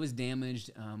 yes. Okay. It was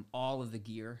damaged. All of the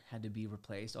gear had to be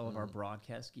replaced, all of our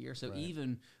broadcast gear. So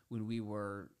even when we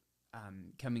were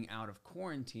coming out of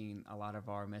quarantine, a lot of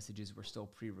our messages were still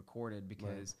pre-recorded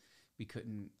because we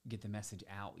couldn't get the message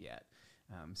out yet.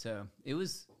 So it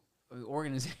was,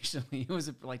 organizationally, it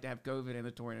was like to have COVID and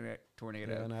the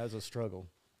tornado. Yeah, and that was a struggle.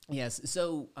 Yes.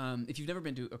 So if you've never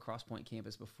been to a Crosspoint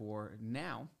campus before,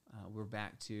 now we're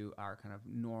back to our kind of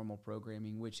normal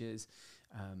programming, which is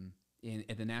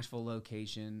at the Nashville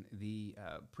location, the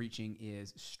preaching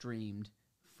is streamed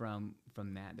from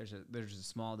that. There's a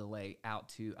small delay out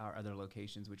to our other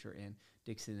locations, which are in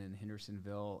Dickson and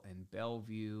Hendersonville and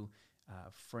Bellevue,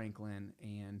 Franklin,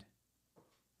 and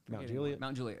Mount Juliet.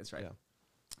 Mount Juliet, that's right. Yeah.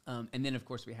 And then, of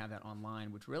course, we have that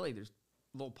online, which really there's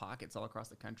little pockets all across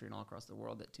the country and all across the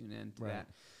world that tune in to that.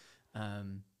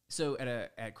 So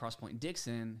at Crosspoint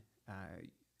Dickson,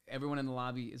 everyone in the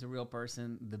lobby is a real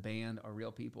person. The band are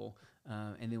real people.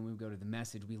 And then when we go to the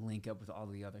message, we link up with all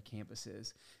the other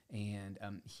campuses and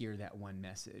hear that one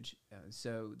message.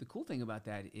 So the cool thing about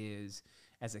that is,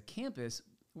 as a campus,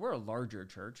 we're a larger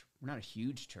church. We're not a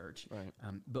huge church,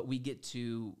 but we get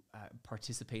to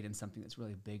participate in something that's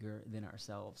really bigger than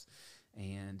ourselves.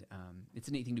 And it's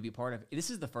a neat thing to be a part of. This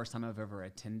is the first time I've ever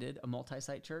attended a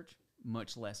multi-site church.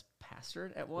 much less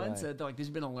pastored at once. Right. So like there's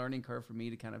been a learning curve for me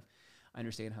to kind of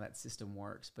understand how that system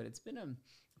works, but it's been a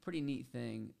pretty neat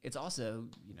thing. It's also,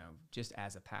 just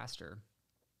as a pastor,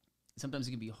 sometimes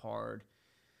it can be hard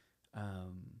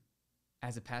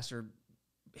as a pastor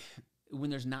when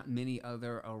there's not many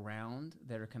other around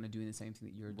that are kind of doing the same thing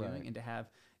that you're doing, Right. and to have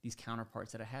these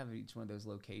counterparts that I have at each one of those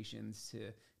locations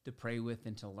to pray with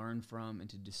and to learn from and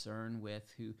to discern with,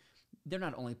 who they're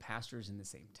not only pastors in the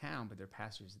same town, but they're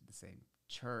pastors at the same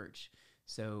church.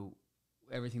 So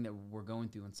everything that we're going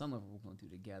through on some level, we're going through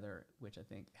together, which I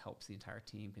think helps the entire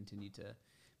team continue to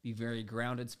be very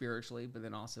grounded spiritually, but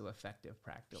then also effective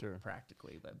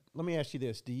practically. But Let me ask you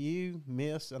this: do you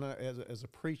miss, and as a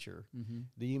preacher,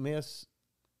 do you miss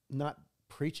not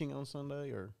preaching on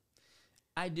Sunday? Or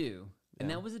I do, and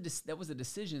Yeah. that was a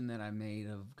decision that I made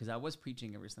because I was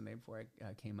preaching every Sunday before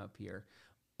I came up here,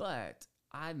 but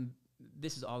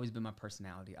this has always been my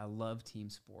personality. I love team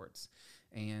sports,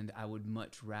 and I would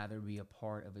much rather be a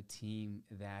part of a team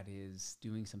that is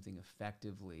doing something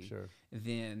effectively Sure.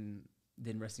 than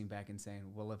resting back and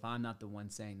saying, well, if I'm not the one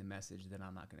saying the message, then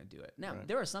I'm not going to do it. Now, Right.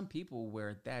 there are some people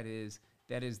where that is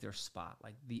their spot.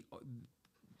 Like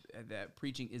that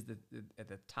preaching is at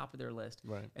the top of their list,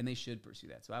 Right. and they should pursue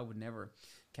that. So I would never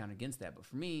count against that. But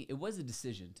for me, it was a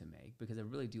decision to make because I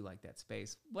really do like that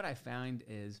space. What I found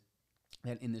is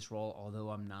that in this role, although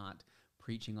I'm not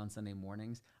preaching on Sunday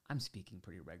mornings, I'm speaking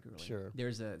pretty regularly. Sure.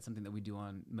 There's something that we do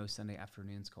on most Sunday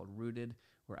afternoons called Rooted,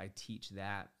 where I teach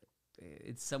that.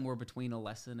 It's somewhere between a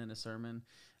lesson and a sermon.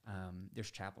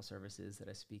 There's chapel services that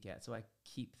I speak at, so I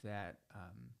keep that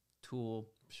tool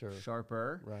Sure.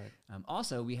 sharper. Right.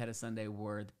 Also, we had a Sunday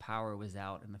where the power was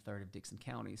out in a third of Dickson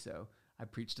County, so I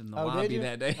preached in the Oh, did lobby you?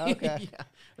 that day. Okay. Yeah.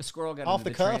 A squirrel got Off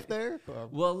into the train. cuff there?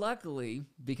 Well, luckily,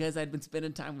 because I'd been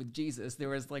spending time with Jesus, there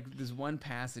was like this one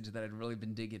passage that I'd really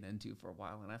been digging into for a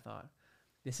while, and I thought,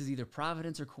 this is either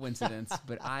providence or coincidence,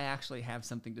 but I actually have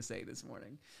something to say this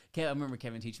morning. I remember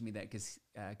Kevin teaching me that because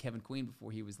Kevin Queen,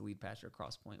 before he was the lead pastor at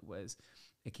Crosspoint, was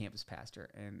a campus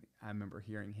pastor, and I remember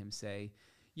hearing him say,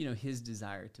 his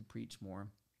desire to preach more.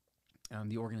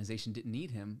 The organization didn't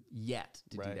need him yet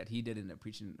to do Right. that. He did end up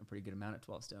preaching a pretty good amount at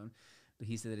 12 Stone, but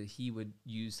he said that he would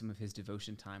use some of his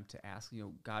devotion time to ask,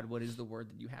 God, what is the word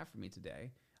that you have for me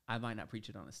today? I might not preach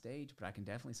it on a stage, but I can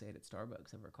definitely say it at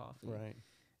Starbucks over coffee. Right.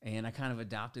 And I kind of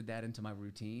adopted that into my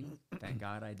routine. Thank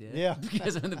God I did. Yeah.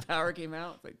 Because when the power came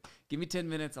out, it's like, give me 10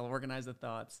 minutes, I'll organize the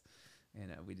thoughts.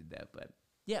 And we did that. But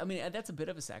yeah, I mean, that's a bit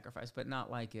of a sacrifice, but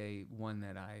not like one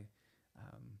that I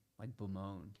like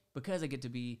bemoan, because I get to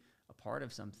be a part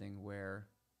of something where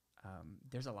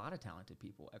there's a lot of talented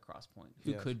people at Crosspoint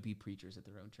who Yes. could be preachers at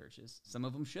their own churches. Some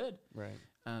of them should. Right.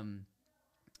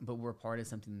 But we're a part of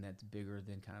something that's bigger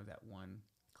than kind of that one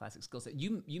classic skill set.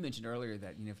 You mentioned earlier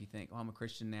that, if you think, I'm a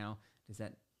Christian now, does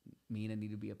that mean I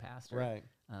need to be a pastor? Right.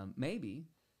 Maybe,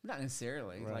 not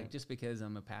necessarily. Right. Like, just because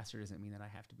I'm a pastor doesn't mean that I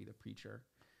have to be the preacher.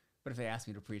 But if they ask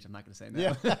me to preach, I'm not going to say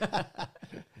no. Yeah.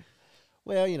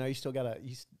 Well, you still got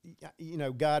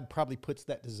God probably puts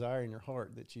that desire in your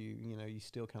heart that you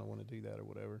still kind of want to do that or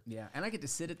whatever. Yeah, and I get to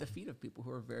sit at the feet of people who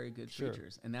are very good Sure.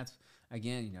 preachers. And that's,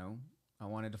 again, I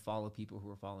wanted to follow people who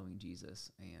are following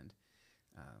Jesus. And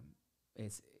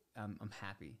I'm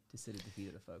happy to sit at the feet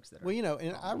of the folks that are. Well,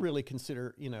 and I really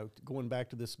consider, going back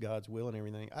to this God's will and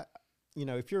everything,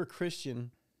 if you're a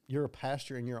Christian, you're a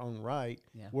pastor in your own right,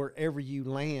 Yeah. wherever you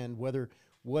land,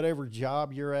 whatever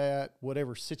job you're at,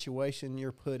 whatever situation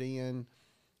you're put in,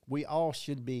 we all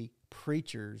should be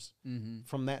preachers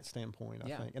from that standpoint, I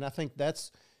Yeah. think. And I think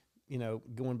that's,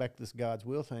 going back to this God's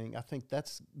will thing, I think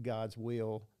that's God's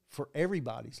will for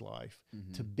everybody's life,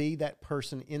 to be that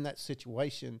person in that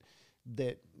situation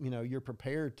that, you're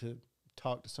prepared to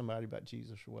talk to somebody about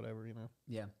Jesus or whatever,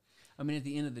 Yeah. I mean, at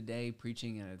the end of the day,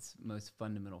 preaching in its most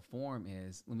fundamental form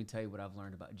is, let me tell you what I've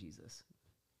learned about Jesus.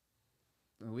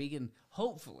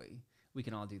 Hopefully, we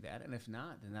can all do that. And if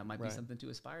not, then that might be Right. something to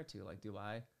aspire to. Like,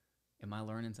 am I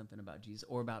learning something about Jesus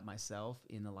or about myself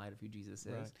in the light of who Jesus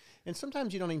is? Right. And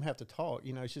sometimes you don't even have to talk.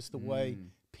 It's just the way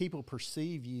people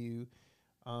perceive you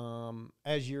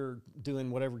as you're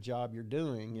doing whatever job you're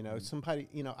doing. Somebody,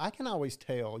 I can always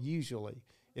tell usually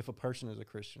if a person is a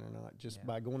Christian or not, just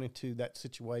by going into that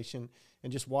situation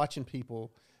and just watching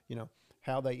people,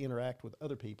 how they interact with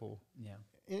other people. Yeah.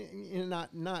 And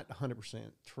not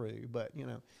 100% true, but,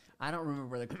 I don't remember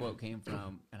where the quote came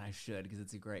from, and I should, because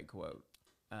it's a great quote.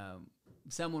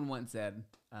 Someone once said,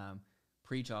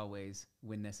 preach always,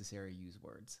 when necessary, use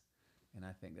words. And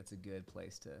I think that's a good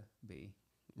place to be.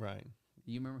 right.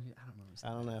 You remember? I don't remember. I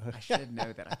don't know. I should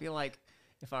know that. I feel like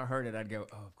if I heard it, I'd go,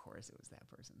 oh, of course it was that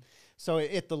person. So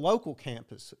at the local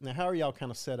campus, now how are y'all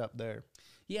kind of set up there?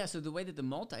 Yeah, so the way that the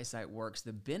multi-site works,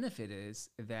 the benefit is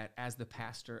that as the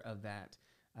pastor of that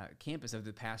campus, of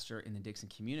the pastor in the Dickson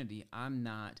community, I'm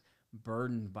not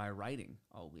burdened by writing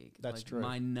all week. That's true.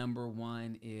 My number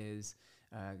one is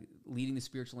leading the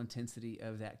spiritual intensity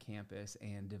of that campus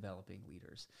and developing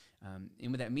leaders.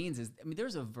 And what that means is,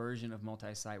 there's a version of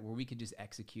multi-site where we could just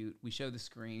execute. We show the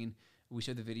screen, we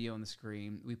show the video on the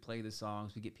screen, we play the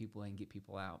songs, we get people in, get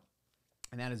people out.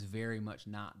 And that is very much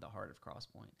not the heart of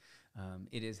Crosspoint.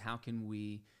 It is, how can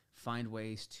we find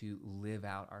ways to live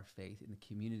out our faith in the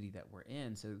community that we're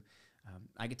in? So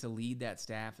I get to lead that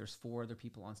staff. There's 4 other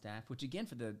people on staff, which again,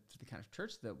 for the kind of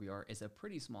church that we are, is a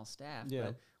pretty small staff. Yeah.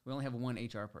 But we only have one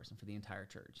HR person for the entire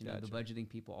church. You know, Gotcha. the budgeting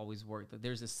people always work. But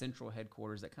there's a central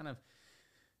headquarters that kind of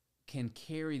can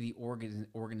carry the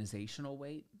organizational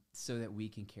weight so that we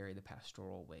can carry the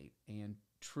pastoral weight and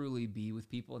truly be with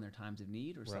people in their times of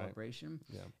need or celebration,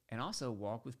 and also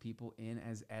walk with people in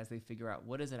as they figure out,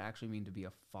 what does it actually mean to be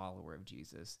a follower of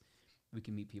Jesus? We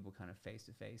can meet people kind of face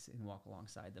to face and walk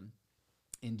alongside them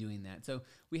in doing that. So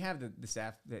we have the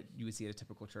staff that you would see at a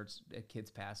typical church: a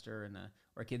kids pastor and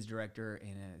or a kids director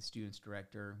and a students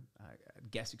director, a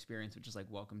guest experience, which is like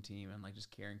welcome team and like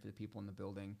just caring for the people in the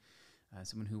building,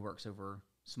 someone who works over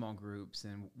small groups,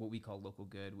 and what we call local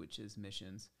good, which is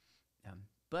missions.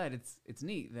 But it's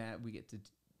neat that we get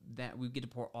to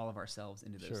pour all of ourselves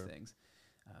into those things,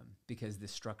 because the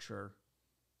structure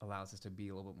allows us to be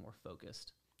a little bit more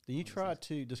focused.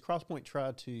 Does Crosspoint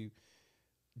try to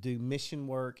do mission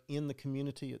work in the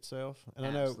community itself? And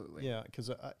Absolutely. I know, because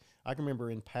I can remember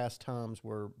in past times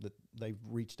where they've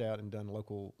reached out and done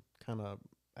local kind of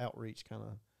outreach kind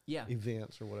of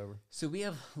events or whatever. So we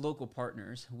have local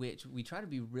partners, which we try to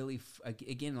be really,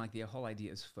 again, like the whole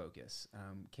idea is focus.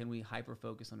 Can we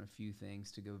hyper-focus on a few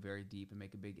things to go very deep and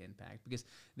make a big impact? Because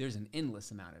there's an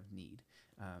endless amount of need.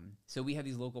 So we have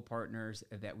these local partners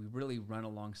that we really run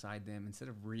alongside them. Instead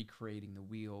of recreating the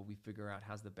wheel, we figure out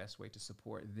how's the best way to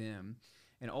support them.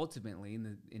 And ultimately,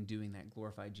 in doing that,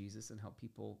 glorify Jesus and help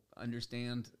people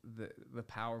understand the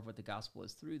power of what the gospel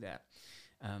is through that.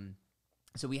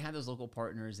 So we have those local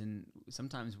partners, and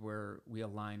sometimes where we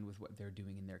align with what they're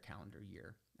doing in their calendar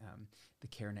year. The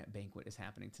CareNet banquet is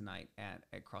happening tonight at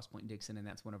Crosspoint Dickson, and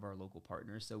that's one of our local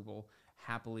partners. So we'll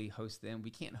happily host them. We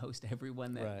can't host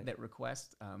everyone that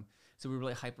requests. So we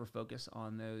really hyper-focus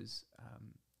on those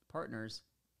partners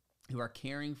who are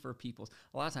caring for people's,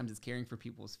 a lot of times it's caring for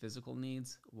people's physical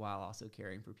needs while also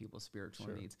caring for people's spiritual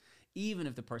needs, even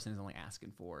if the person is only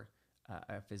asking for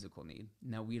a physical need.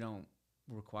 Now, we don't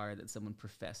require that someone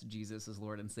profess Jesus as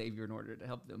Lord and Savior in order to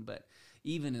help them, but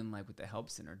even in like with the help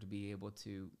center, to be able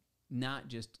to not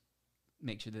just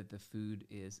make sure that the food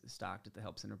is stocked at the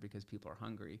help center because people are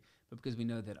hungry, but because we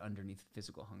know that underneath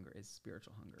physical hunger is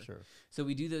spiritual hunger. Sure. So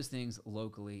we do those things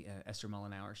locally. Esther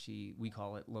Mullenauer, we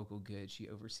call it local good. She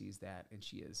oversees that, and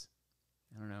she is,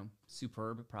 I don't know,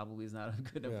 superb probably is not a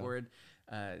good enough word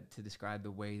to describe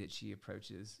the way that she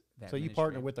approaches that. So you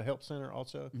partner with the Help Center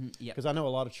also? Mm-hmm, yeah. Because I know a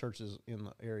lot of churches in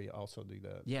the area also do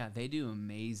that. Yeah, they do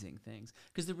amazing things.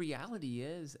 Because the reality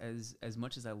is, as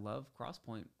much as I love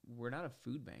Crosspoint, we're not a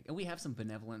food bank. And we have some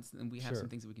benevolence, and we have some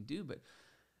things that we can do, but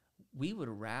we would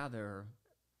rather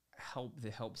help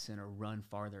the Help Center run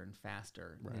farther and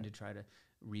faster than to try to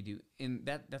redo. And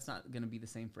that's not going to be the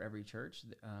same for every church.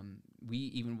 We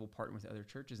even will partner with other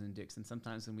churches in Dickson.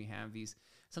 Sometimes when we have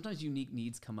sometimes unique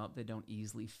needs come up that don't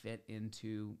easily fit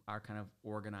into our kind of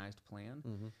organized plan.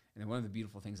 Mm-hmm. And one of the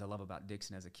beautiful things I love about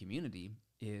Dickson as a community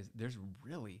is there's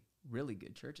really, really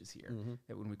good churches here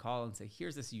that when we call and say,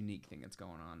 here's this unique thing that's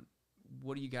going on,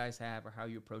 what do you guys have, or how are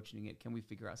you approaching it? Can we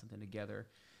figure out something together?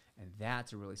 And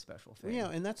that's a really special thing.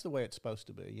 Well, yeah, and that's the way it's supposed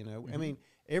to be, you know. I mean,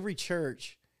 every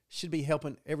church should be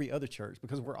helping every other church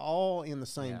because we're all in the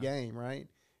same game, right?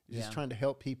 Just trying to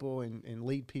help people and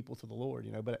lead people to the Lord,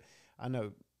 you know. But I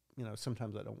know, you know,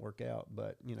 sometimes that don't work out.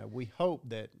 But, you know, we hope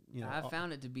that, you know. I've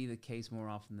found it to be the case more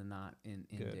often than not in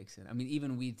Dickson. I mean,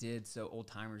 even we did, Old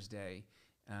Timers Day,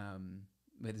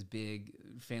 we had this big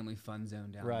family fun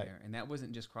zone down there. And that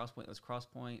wasn't just Crosspoint. It was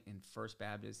Crosspoint and First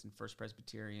Baptist and First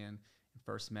Presbyterian and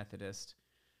First Methodist.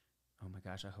 Oh my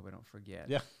gosh, I hope I don't forget.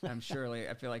 Yeah. I'm surely,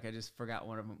 I feel like I just forgot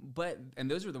one of them. And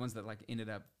those were the ones that like ended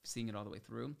up seeing it all the way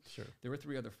through. Sure. There were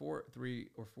three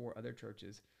or four other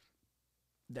churches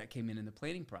that came in the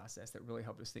planning process that really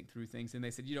helped us think through things. And they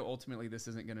said, you know, ultimately this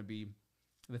isn't going to be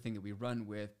the thing that we run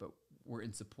with, but we're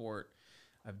in support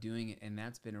of doing it. And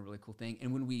that's been a really cool thing.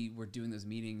 And when we were doing those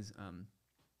meetings,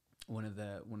 one of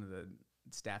the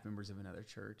staff members of another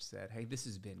church said, hey, this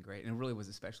has been great. And it really was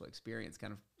a special experience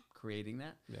kind of creating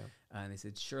that. Yeah. And they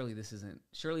said, surely this is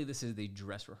the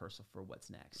dress rehearsal for what's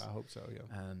next. I hope so,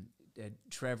 yeah.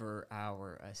 Trevor,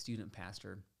 our student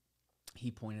pastor, he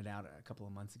pointed out a couple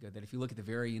of months ago that if you look at the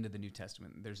very end of the New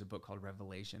Testament, there's a book called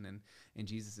Revelation, and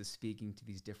Jesus is speaking to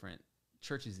these different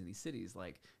churches in these cities,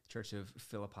 like the Church of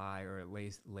Philippi or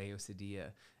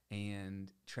Laodicea.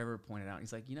 And Trevor pointed out,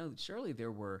 he's like, surely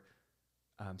there were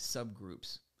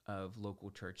subgroups of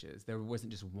local churches. There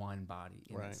wasn't just one body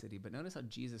in that city. But notice how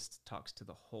Jesus talks to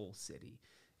the whole city.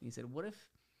 And he said, what if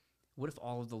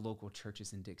all of the local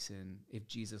churches in Dickson, if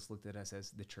Jesus looked at us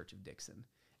as the Church of Dickson?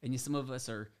 And some of us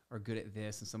are good at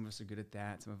this, and some of us are good at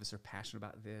that. Some of us are passionate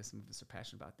about this, some of us are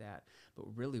passionate about that. But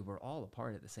really, we're all a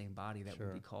part of the same body that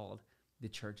would be called the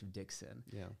Church of Dickson.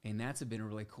 Yeah. And that's been a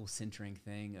really cool centering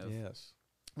thing of, yes.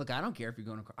 Look, I don't care if you're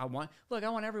going to, I want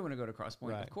everyone to go to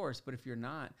Crosspoint, of course, but if you're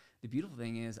not, the beautiful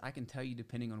thing is I can tell you,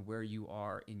 depending on where you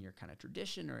are in your kind of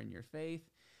tradition or in your faith,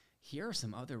 here are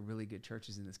some other really good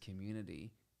churches in this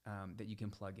community that you can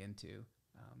plug into.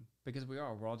 Because we're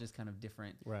all just kind of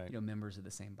different, members of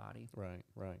the same body.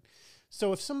 Right.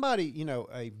 So if somebody,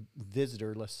 a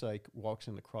visitor, let's say, walks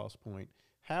into Crosspoint,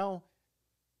 how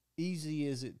easy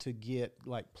is it to get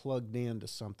like plugged into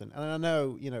something? And I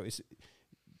know,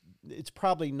 it's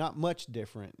probably not much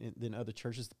different than other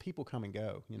churches. The people come and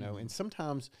go, and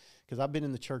sometimes, because I've been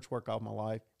in the church work all my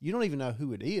life, you don't even know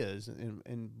who it is,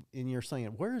 and you're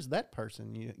saying, where is that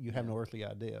person? You have no earthly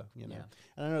idea, And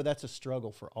I know that's a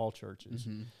struggle for all churches.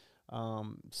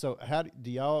 So how do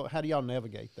y'all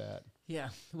navigate that? Yeah,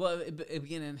 well, it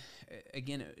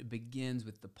begins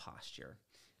with the posture.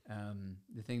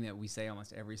 The thing that we say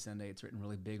almost every Sunday, it's written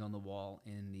really big on the wall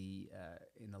in the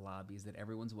lobby, is that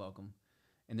everyone's welcome.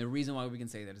 And the reason why we can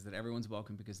say that is that everyone's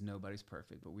welcome because nobody's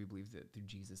perfect, but we believe that through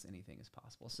Jesus, anything is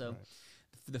possible. So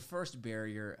the first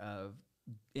barrier of,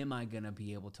 am I going to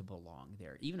be able to belong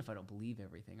there? Even if I don't believe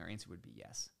everything, our answer would be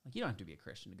yes. Like, you don't have to be a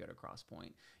Christian to go to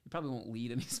Crosspoint. You probably won't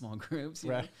lead any small groups.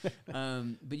 You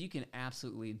know? But you can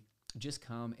absolutely just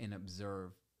come and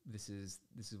observe. This is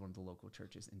one of the local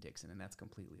churches in Dickson, and that's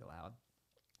completely allowed.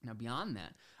 Now, beyond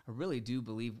that, I really do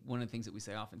believe one of the things that we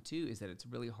say often, too, is that it's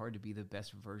really hard to be the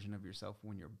best version of yourself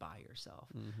when you're by yourself.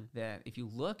 That if you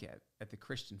look at the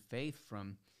Christian faith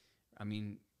from,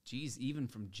 even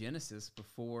from Genesis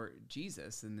before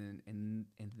Jesus and then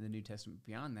into the New Testament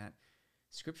beyond that,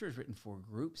 Scripture is written for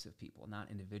groups of people,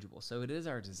 not individuals. So it is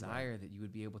our desire that you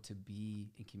would be able to be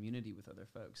in community with other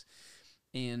folks.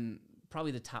 And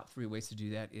probably the top 3 ways to do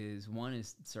that is, one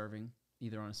is serving,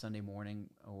 either on a Sunday morning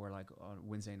or like on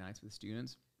Wednesday nights with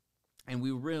students. And we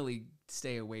really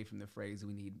stay away from the phrase,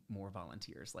 we need more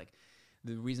volunteers. Like,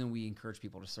 the reason we encourage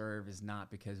people to serve is not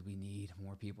because we need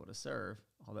more people to serve,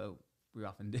 although we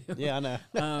often do. Yeah, I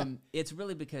know. It's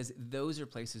really because those are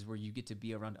places where you get to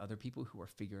be around other people who are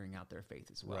figuring out their faith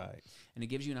as well. Right. And it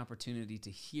gives you an opportunity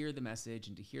to hear the message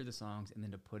and to hear the songs and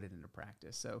then to put it into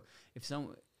practice. So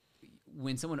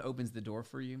when someone opens the door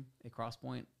for you at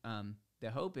Crosspoint, the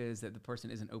hope is that the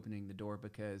person isn't opening the door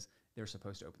because they're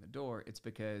supposed to open the door. It's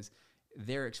because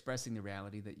they're expressing the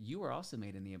reality that you are also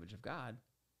made in the image of God.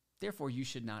 Therefore, you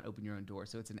should not open your own door.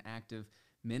 So it's an active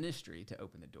ministry to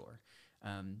open the door,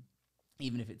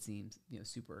 even if it seems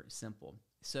super simple.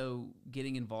 So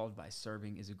getting involved by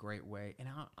serving is a great way, and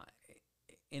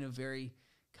in a very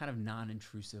kind of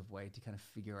non-intrusive way to kind of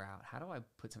figure out, how do I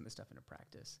put some of this stuff into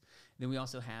practice? Then we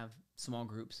also have small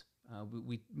groups.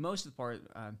 We most of the part,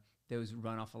 those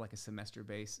run off of like a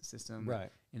semester-based system.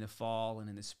 Right. In the fall and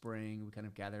in the spring, we kind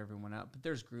of gather everyone up. But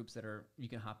there's groups that you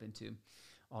can hop into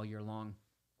all year long.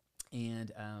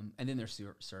 And then there's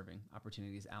serving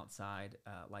opportunities outside,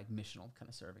 like missional kind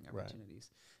of serving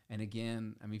opportunities. Right. And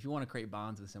again, if you want to create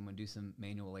bonds with someone, do some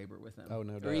manual labor with them. Oh,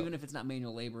 no doubt. Or even if it's not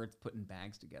manual labor, it's putting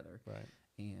bags together. Right.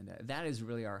 And that is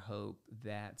really our hope,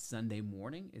 that Sunday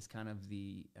morning is kind of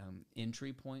the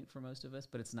entry point for most of us,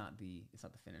 but it's not the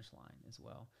finish line as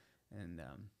well. And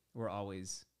we're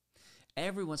always,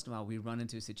 every once in a while, we run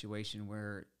into a situation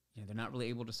where they're not really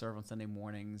able to serve on Sunday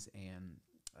mornings, and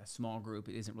a small group,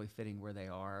 it isn't really fitting where they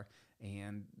are,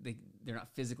 and they're not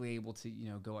physically able to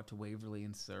go out to Waverly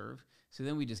and serve. So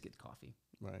then we just get coffee,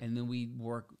 right? And then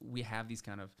we have these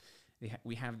kind of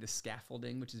we have this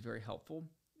scaffolding, which is very helpful,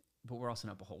 but we're also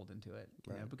not beholden to it,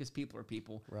 because people are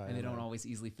people, and they don't always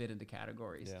easily fit into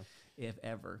categories, if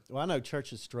ever. Well, I know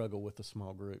churches struggle with the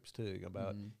small groups too,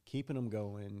 about keeping them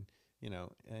going,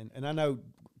 and I know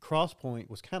Crosspoint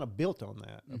was kind of built on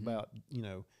that, about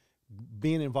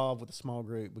being involved with a small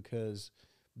group, because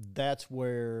that's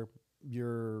where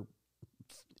you're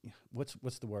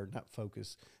what's the word? Not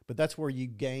focus, but that's where you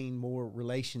gain more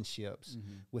relationships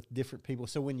with different people.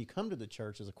 So when you come to the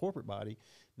church as a corporate body,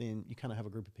 then you kind of have a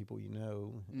group of people and I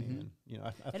and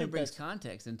think it brings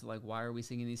context into like why are we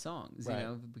singing these songs? Right. You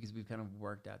know, because we've kind of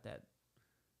worked out that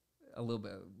a little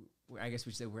bit. I guess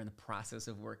we should say we're in the process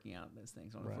of working out those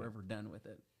things. I don't know if we're ever done with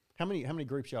it. How many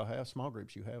groups y'all have? Small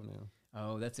groups you have now?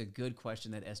 Oh, that's a good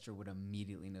question that Esther would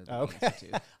immediately know the answer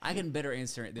to. I can better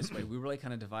answer it this way. We really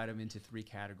kind of divide them into 3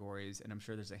 categories, and I'm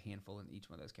sure there's a handful in each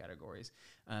one of those categories.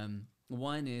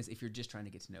 One is if you're just trying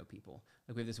to get to know people.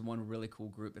 Like we have this one really cool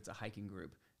group that's a hiking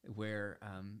group where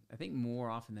I think more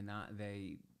often than not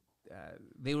they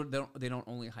don't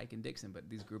only hike in Dickson, but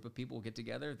these group of people will get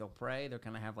together, they'll pray, they'll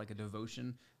kind of have like a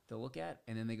devotion they'll look at,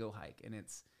 and then they go hike, and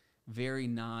it's very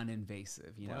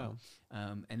non-invasive, you know.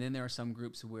 And then there are some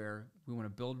groups where we want to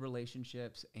build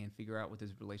relationships and figure out what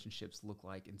those relationships look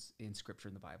like in Scripture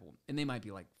in the Bible. And they might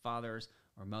be like fathers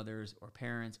or mothers or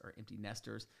parents or empty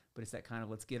nesters, but it's that kind of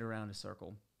let's get around a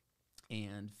circle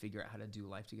and figure out how to do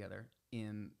life together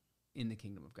in the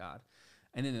kingdom of God.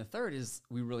 And then the third is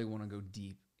we really want to go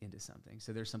deep into something.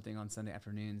 So there's something on Sunday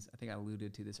afternoons, I think I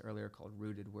alluded to this earlier, called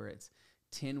Rooted, where it's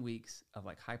 10 weeks of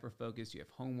like hyper-focus. You have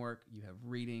homework, you have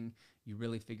reading, you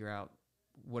really figure out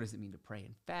what does it mean to pray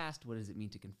and fast? What does it mean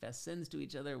to confess sins to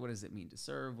each other? What does it mean to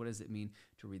serve? What does it mean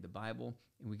to read the Bible?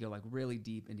 And we go like really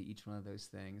deep into each one of those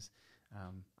things.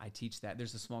 I teach that.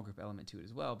 There's a small group element to it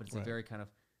as well, but it's a very kind of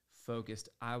focused,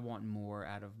 I want more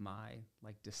out of my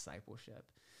like discipleship.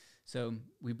 So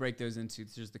we break those into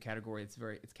just the category. It's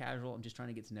casual. I'm just trying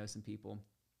to get to know some people.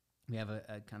 We have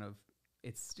a kind of,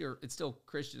 it's still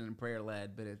Christian and prayer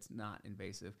led, but it's not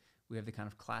invasive. We have the kind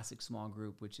of classic small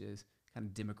group, which is kind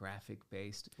of demographic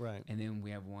based. Right. And then we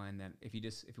have one that if you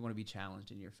want to be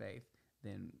challenged in your faith,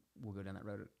 then we'll go down that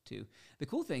road too. The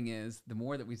cool thing is the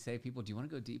more that we say people, do you want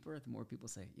to go deeper? The more people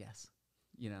say yes,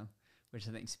 you know, which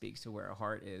I think speaks to where our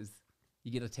heart is.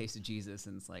 You get a taste of Jesus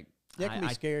and it's like, that can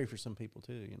be scary for some people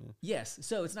too, you know? Yes.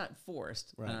 So it's not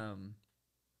forced. Right.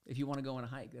 If you want to go on a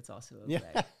hike, that's also okay.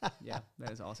 Yeah,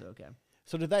 that is also okay.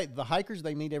 So do the hikers,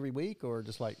 they meet every week or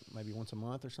just like maybe once a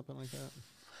month or something like that?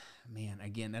 Man,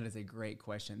 again, that is a great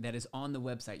question. That is on the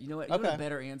website. You know what? You know what a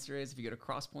better answer is? If you go to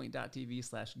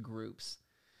crosspoint.tv/groups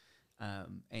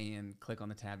and click on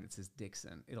the tab that says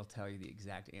Dickson, it'll tell you the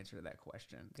exact answer to that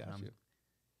question. Gotcha.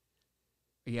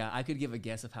 Yeah, I could give a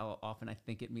guess of how often I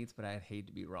think it meets, but I'd hate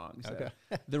to be wrong. So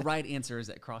the right answer is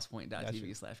at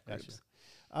crosspoint.tv/groups.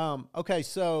 Okay,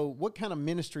 so what kind of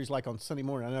ministries like on Sunday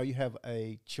morning? I know you have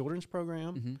a children's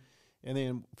program, and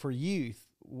then for youth,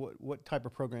 what type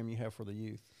of program you have for the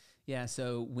youth? Yeah,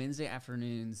 so Wednesday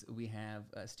afternoons we have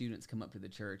students come up to the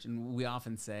church, and we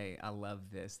often say, I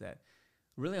love this, that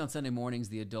really on Sunday mornings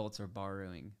the adults are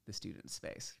borrowing the student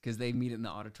space because they meet in the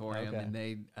auditorium and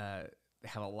they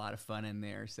have a lot of fun in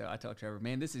there. So I tell Trevor,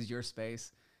 man, this is your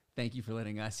space. Thank you for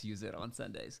letting us use it on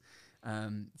Sundays.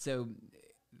 So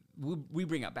we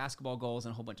bring out basketball goals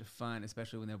and a whole bunch of fun,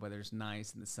 especially when the weather's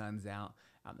nice and the sun's out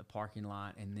in the parking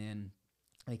lot. And then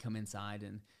they come inside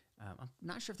and I'm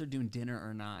not sure if they're doing dinner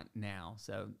or not now.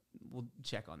 So we'll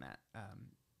check on that.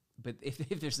 But if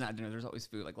there's not dinner, there's always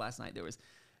food. Like last night there was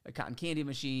a cotton candy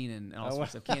machine and all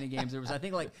sorts of candy games. There was, I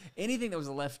think, like anything that was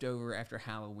left over after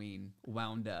Halloween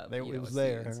wound up. It was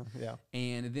there, yeah.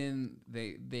 And then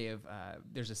they have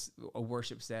there's a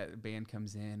worship set. A band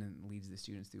comes in and leads the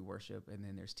students through worship, and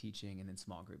then there's teaching, and then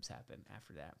small groups happen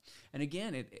after that. And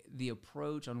again, the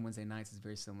approach on Wednesday nights is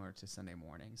very similar to Sunday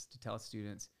mornings. To tell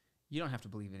students, you don't have to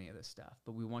believe any of this stuff,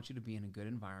 but we want you to be in a good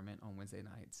environment on Wednesday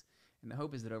nights. And the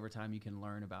hope is that over time you can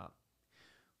learn about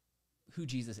who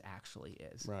Jesus actually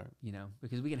is, right? You know,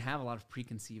 because we can have a lot of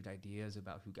preconceived ideas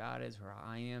about who God is, or how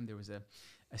I am. There was a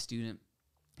student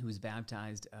who was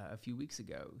baptized a few weeks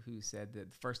ago who said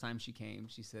that the first time she came,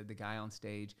 she said the guy on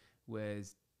stage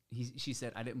she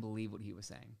said, I didn't believe what he was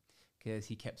saying because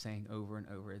he kept saying over and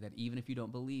over that even if you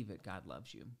don't believe it, God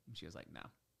loves you. And she was like, no,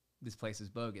 this place is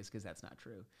bogus because that's not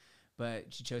true.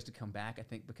 But she chose to come back, I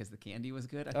think, because the candy was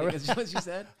good. I think that's what she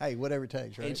said. Hey, whatever it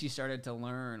takes, right? And she started to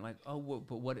learn, like,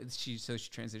 she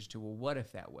transitioned to, well, what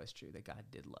if that was true, that God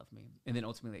did love me? And then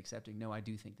ultimately accepting, no, I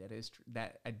do think that is true.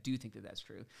 I do think that that's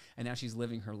true. And now she's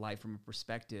living her life from a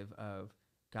perspective of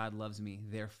God loves me,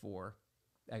 therefore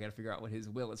I got to figure out what His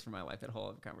will is for my life. That whole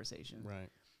other conversation, right?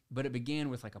 But it began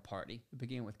with like a party. It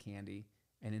began with candy,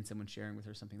 and then someone sharing with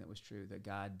her something that was true, that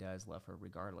God does love her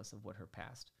regardless of what her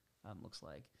past looks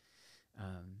like.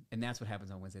 And that's what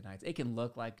happens on Wednesday nights. It can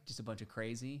look like just a bunch of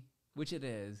crazy, which it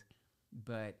is,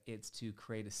 but it's to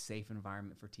create a safe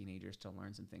environment for teenagers to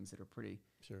learn some things that are pretty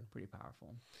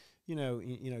powerful. You know,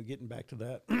 getting back to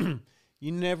that,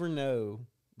 you never know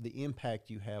the impact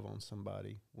you have on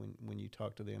somebody when you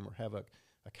talk to them or have a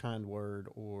kind word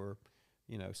or,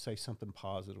 say something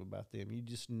positive about them. You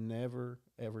just never,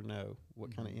 ever know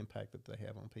what kind of impact that they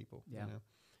have on people, Yeah.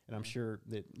 And I'm sure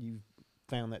that you've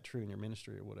found that true in your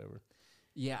ministry or whatever.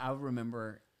 Yeah, I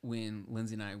remember when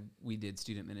Lindsay and we did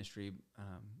student ministry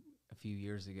a few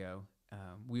years ago.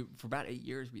 For about 8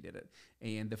 years we did it,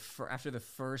 and after the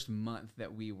first month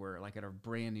that we were like at our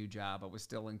brand new job, I was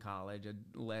still in college. I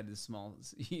led a small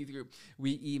youth group.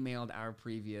 We emailed our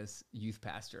previous youth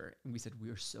pastor, and we said, "We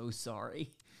are so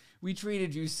sorry. We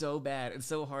treated you so bad and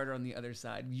so hard on the other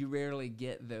side." You rarely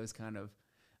get those kind of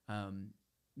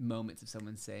moments of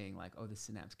someone saying like, "Oh, the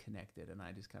synapse connected," and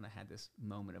I just kind of had this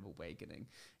moment of awakening.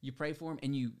 You pray for them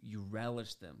and you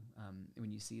relish them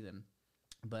when you see them,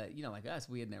 but like us,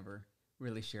 we had never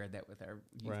really shared that with our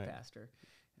youth pastor.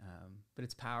 But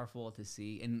it's powerful to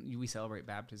see, and we celebrate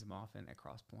baptism often at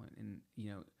Cross Point, and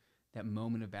that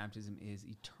moment of baptism is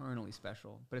eternally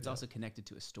special. But it's also connected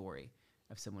to a story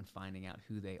of someone finding out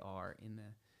who they are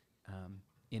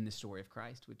in the story of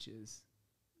Christ,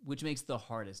 which makes the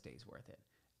hardest days worth it.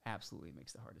 Absolutely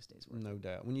makes the hardest days worth it. No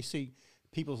doubt. When you see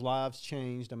people's lives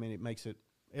changed, I mean, it makes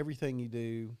everything you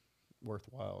do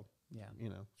worthwhile. Yeah.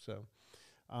 So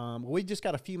we just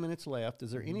got a few minutes left.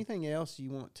 Is there anything else you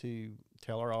want to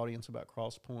tell our audience about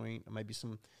Cross Point? Or maybe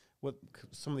some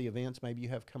of the events maybe you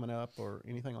have coming up or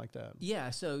anything like that?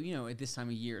 Yeah, so at this time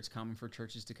of year, it's common for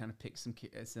churches to kind of pick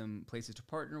some places to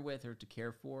partner with or to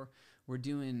care for. We're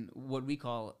doing what we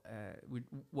call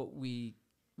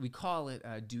we call it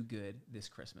Do Good this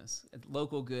Christmas.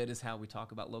 Local good is how we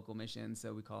talk about local missions,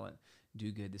 so we call it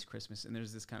Do Good this Christmas. And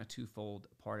there's this kind of twofold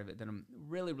part of it that I'm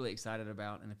really, really excited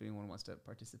about, and if anyone wants to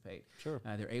participate, sure,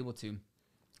 they're able to.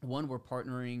 One, we're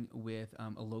partnering with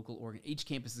a local each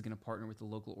campus is going to partner with a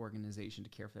local organization to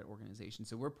care for that organization.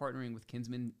 So we're partnering with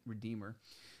Kinsman Redeemer,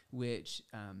 which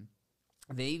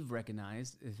they've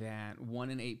recognized that 1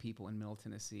 in 8 people in Middle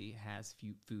Tennessee has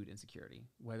food insecurity,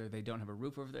 whether they don't have a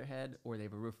roof over their head or they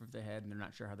have a roof over their head and they're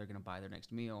not sure how they're going to buy their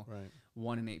next meal. Right.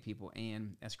 1 in 8 people.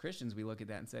 And as Christians, we look at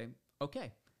that and say,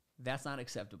 okay, that's not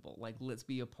acceptable. Like, let's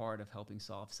be a part of helping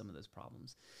solve some of those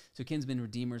problems. So Kinsman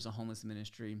Redeemer is a homeless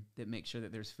ministry that makes sure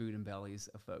that there's food in bellies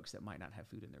of folks that might not have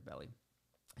food in their belly.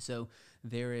 So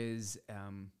there is,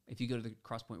 if you go to the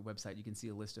Crosspoint website, you can see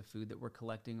a list of food that we're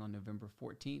collecting on November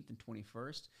 14th and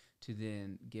 21st to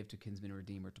then give to Kinsman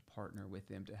Redeemer to partner with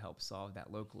them to help solve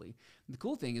that locally. And the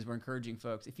cool thing is we're encouraging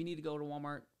folks, if you need to go to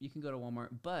Walmart, you can go to Walmart,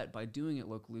 but by doing it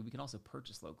locally, we can also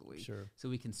purchase locally. Sure. So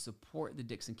we can support the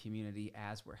Dickson community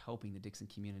as we're helping the Dickson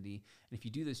community. And if you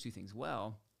do those two things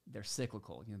well, they're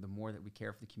cyclical. The more that we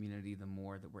care for the community, the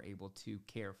more that we're able to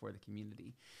care for the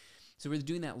community. So we're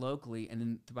doing that locally, and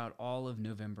then throughout all of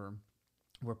November,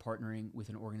 we're partnering with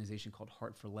an organization called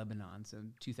Heart for Lebanon. So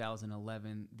in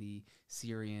 2011, the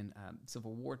Syrian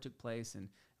civil war took place, and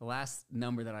the last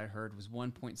number that I heard was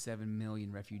 1.7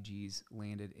 million refugees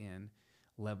landed in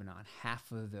Lebanon.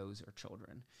 Half of those are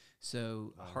children.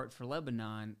 So Heart for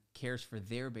Lebanon cares for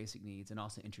their basic needs and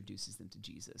also introduces them to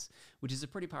Jesus, which is a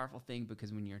pretty powerful thing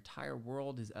because when your entire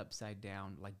world is upside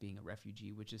down, like being a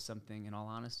refugee, which is something, in all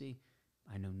honesty,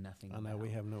 I know nothing about. I know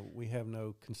we have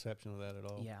no conception of that at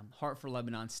all. Yeah. Heart for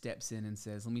Lebanon steps in and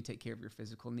says, let me take care of your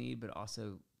physical need, but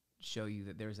also show you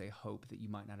that there's a hope that you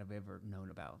might not have ever known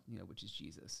about, which is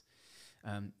Jesus.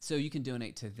 So you can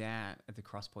donate to that at the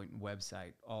Crosspoint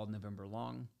website all November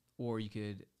long, or you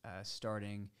could,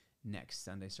 starting next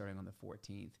Sunday, starting on the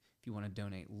 14th, if you want to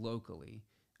donate locally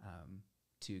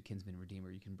to Kinsman Redeemer,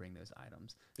 you can bring those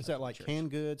items. Is that like canned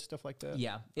goods, stuff like that?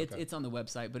 Yeah. It's on the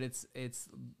website, but it's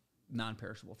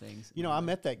non-perishable things. I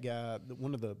met that guy,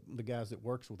 one of the guys that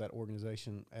works with that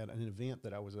organization at an event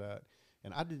that I was at,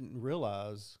 and I didn't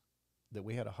realize that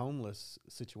we had a homeless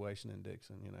situation in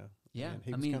Dickson, Yeah.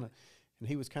 And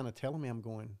he was kind of telling me, I'm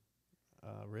going,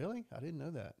 really? I didn't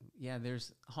know that. Yeah,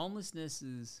 homelessness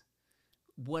is,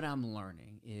 what I'm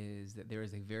learning is that there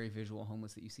is a very visual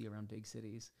homeless that you see around big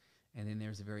cities, and then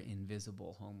there's a very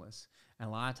invisible homeless. And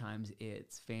a lot of times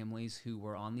it's families who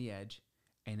were on the edge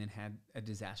and then had a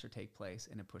disaster take place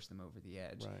and it pushed them over the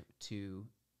edge to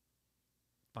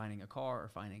finding a car or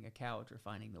finding a couch or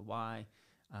finding the why.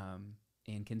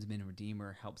 And Kinsman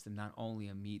Redeemer helps them not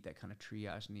only meet that kind of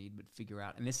triage need, but figure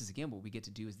out, and this is again what we get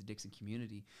to do as the Dickson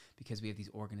community, because we have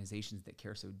these organizations that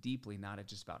care so deeply, not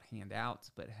just about handouts,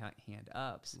 but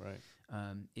hand-ups,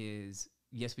 is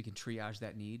yes, we can triage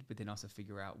that need, but then also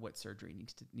figure out what surgery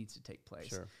needs to take place.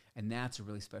 Sure. And that's a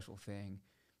really special thing.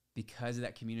 Because of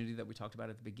that community that we talked about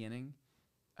at the beginning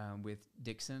with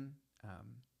Dickson,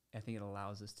 I think it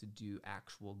allows us to do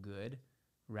actual good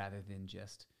rather than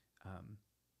just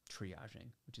triaging,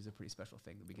 which is a pretty special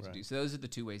thing that we get to do. So those are the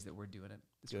two ways that we're doing it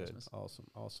this Christmas. Awesome.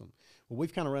 Well,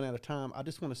 we've kind of run out of time. I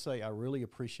just want to say I really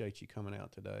appreciate you coming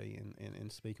out today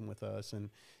and speaking with us and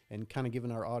kind of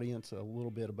giving our audience a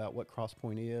little bit about what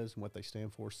Crosspoint is and what they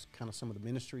stand for, kind of some of the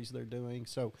ministries they're doing.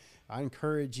 So I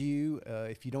encourage you,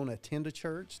 if you don't attend a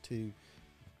church, to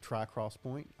try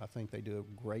Crosspoint. I think they do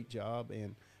a great job,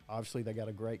 and obviously they got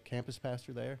a great campus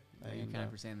pastor there. You're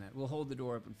kind of saying that. We'll hold the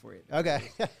door open for you. Okay.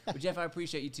 But Jeff, I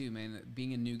appreciate you too, man,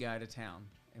 being a new guy to town.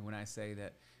 And when I say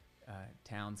that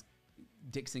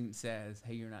Dickson says,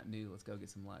 hey, you're not new, let's go get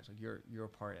some lunch. Like you're a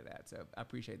part of that. So I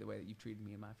appreciate the way that you've treated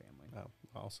me and my family. Oh,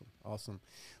 awesome.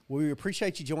 Well, we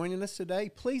appreciate you joining us today.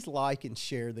 Please like and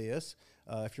share this.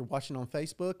 If you're watching on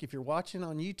Facebook, if you're watching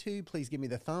on YouTube, please give me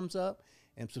the thumbs up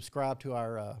and subscribe to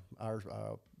our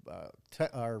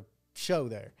show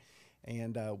there.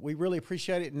 And we really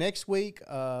appreciate it. Next week,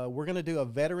 we're going to do a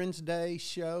Veterans Day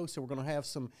show. So we're going to have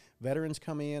some veterans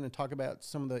come in and talk about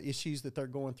some of the issues that they're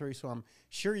going through. So I'm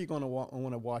sure you're going to want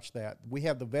to watch that. We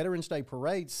have the Veterans Day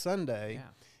Parade Sunday,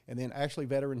 and then actually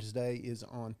Veterans Day is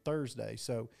on Thursday.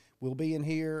 So we'll be in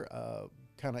here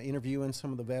kind of interviewing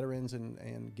some of the veterans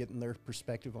and getting their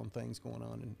perspective on things going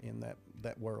on in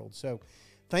that world. So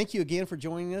thank you again for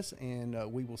joining us,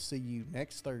 and we will see you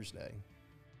next Thursday.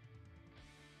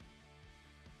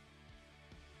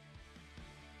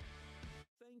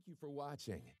 Thank you for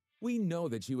watching. We know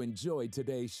that you enjoyed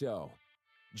today's show.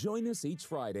 Join us each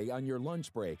Friday on your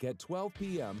lunch break at 12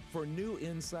 p.m. for new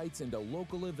insights into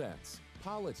local events,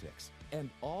 politics, and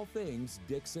all things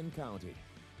Dickson County.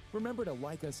 Remember to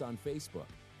like us on Facebook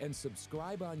and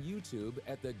subscribe on YouTube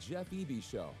at The Jeff Eby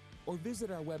Show, or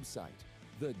visit our website,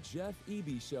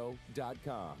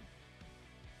 thejeffebyshow.com.